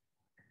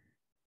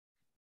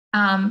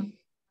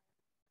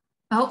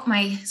 Oh,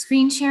 my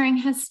screen sharing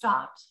has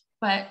stopped,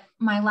 but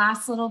my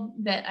last little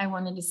bit I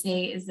wanted to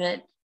say is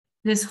that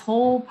this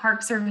whole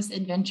Park Service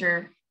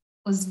adventure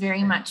was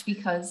very much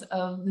because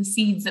of the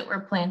seeds that were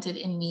planted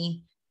in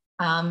me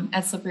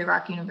at Slippery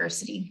Rock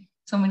University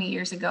so many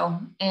years ago.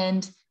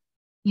 And,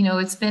 you know,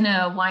 it's been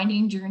a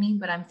winding journey,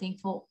 but I'm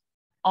thankful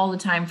all the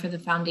time for the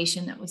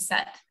foundation that was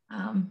set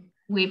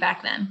way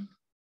back then.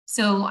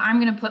 So I'm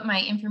going to put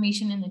my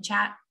information in the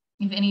chat.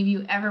 If any of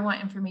you ever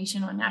want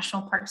information on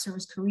National Park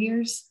Service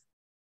careers,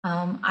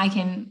 I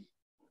can,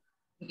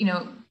 you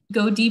know,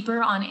 go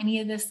deeper on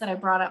any of this that I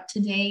brought up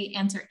today,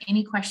 answer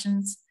any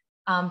questions.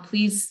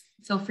 Please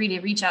feel free to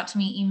reach out to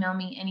me, email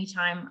me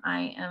anytime.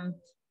 I am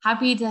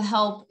happy to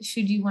help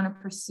should you want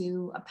to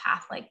pursue a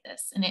path like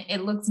this. And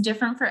it looks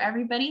different for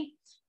everybody,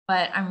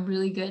 but I'm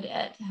really good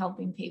at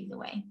helping pave the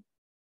way.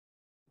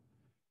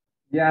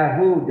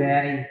 Yahoo,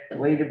 Dani,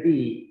 way to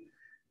be.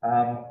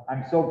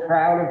 I'm so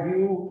proud of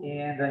you,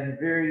 and I'm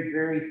very,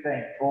 very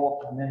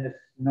thankful. I'm in this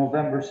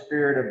November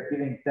spirit of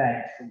giving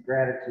thanks and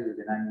gratitude,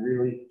 and I'm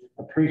really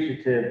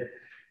appreciative.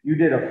 You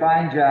did a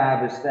fine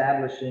job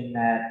establishing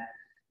that,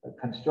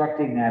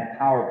 constructing that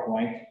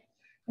PowerPoint,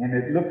 and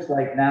it looks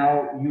like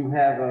now you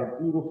have a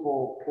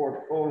beautiful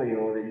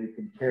portfolio that you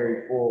can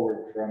carry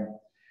forward from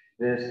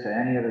this to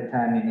any other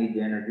time you need to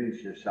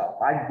introduce yourself.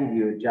 I'd give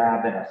you a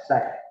job in a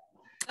second.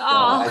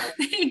 Oh,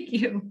 thank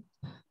you.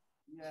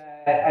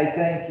 Yeah, I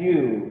thank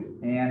you,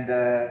 and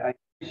I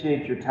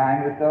appreciate your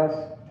time with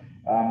us.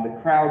 The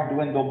crowd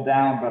dwindled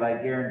down, but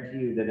I guarantee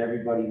you that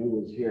everybody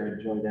who was here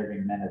enjoyed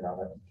every minute of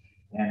it.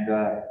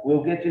 And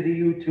we'll get you the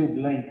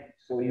YouTube link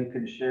so you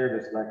can share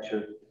this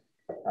lecture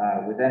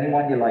with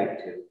anyone you like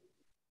to.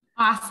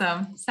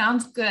 Awesome.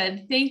 Sounds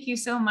good. Thank you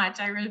so much.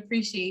 I really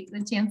appreciate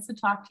the chance to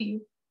talk to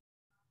you.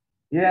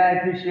 Yeah, I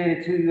appreciate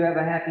it too. You have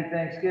a happy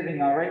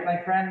Thanksgiving. All right,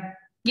 my friend?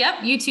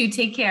 Yep. You too.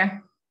 Take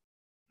care.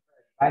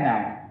 Bye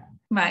now.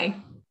 Bye.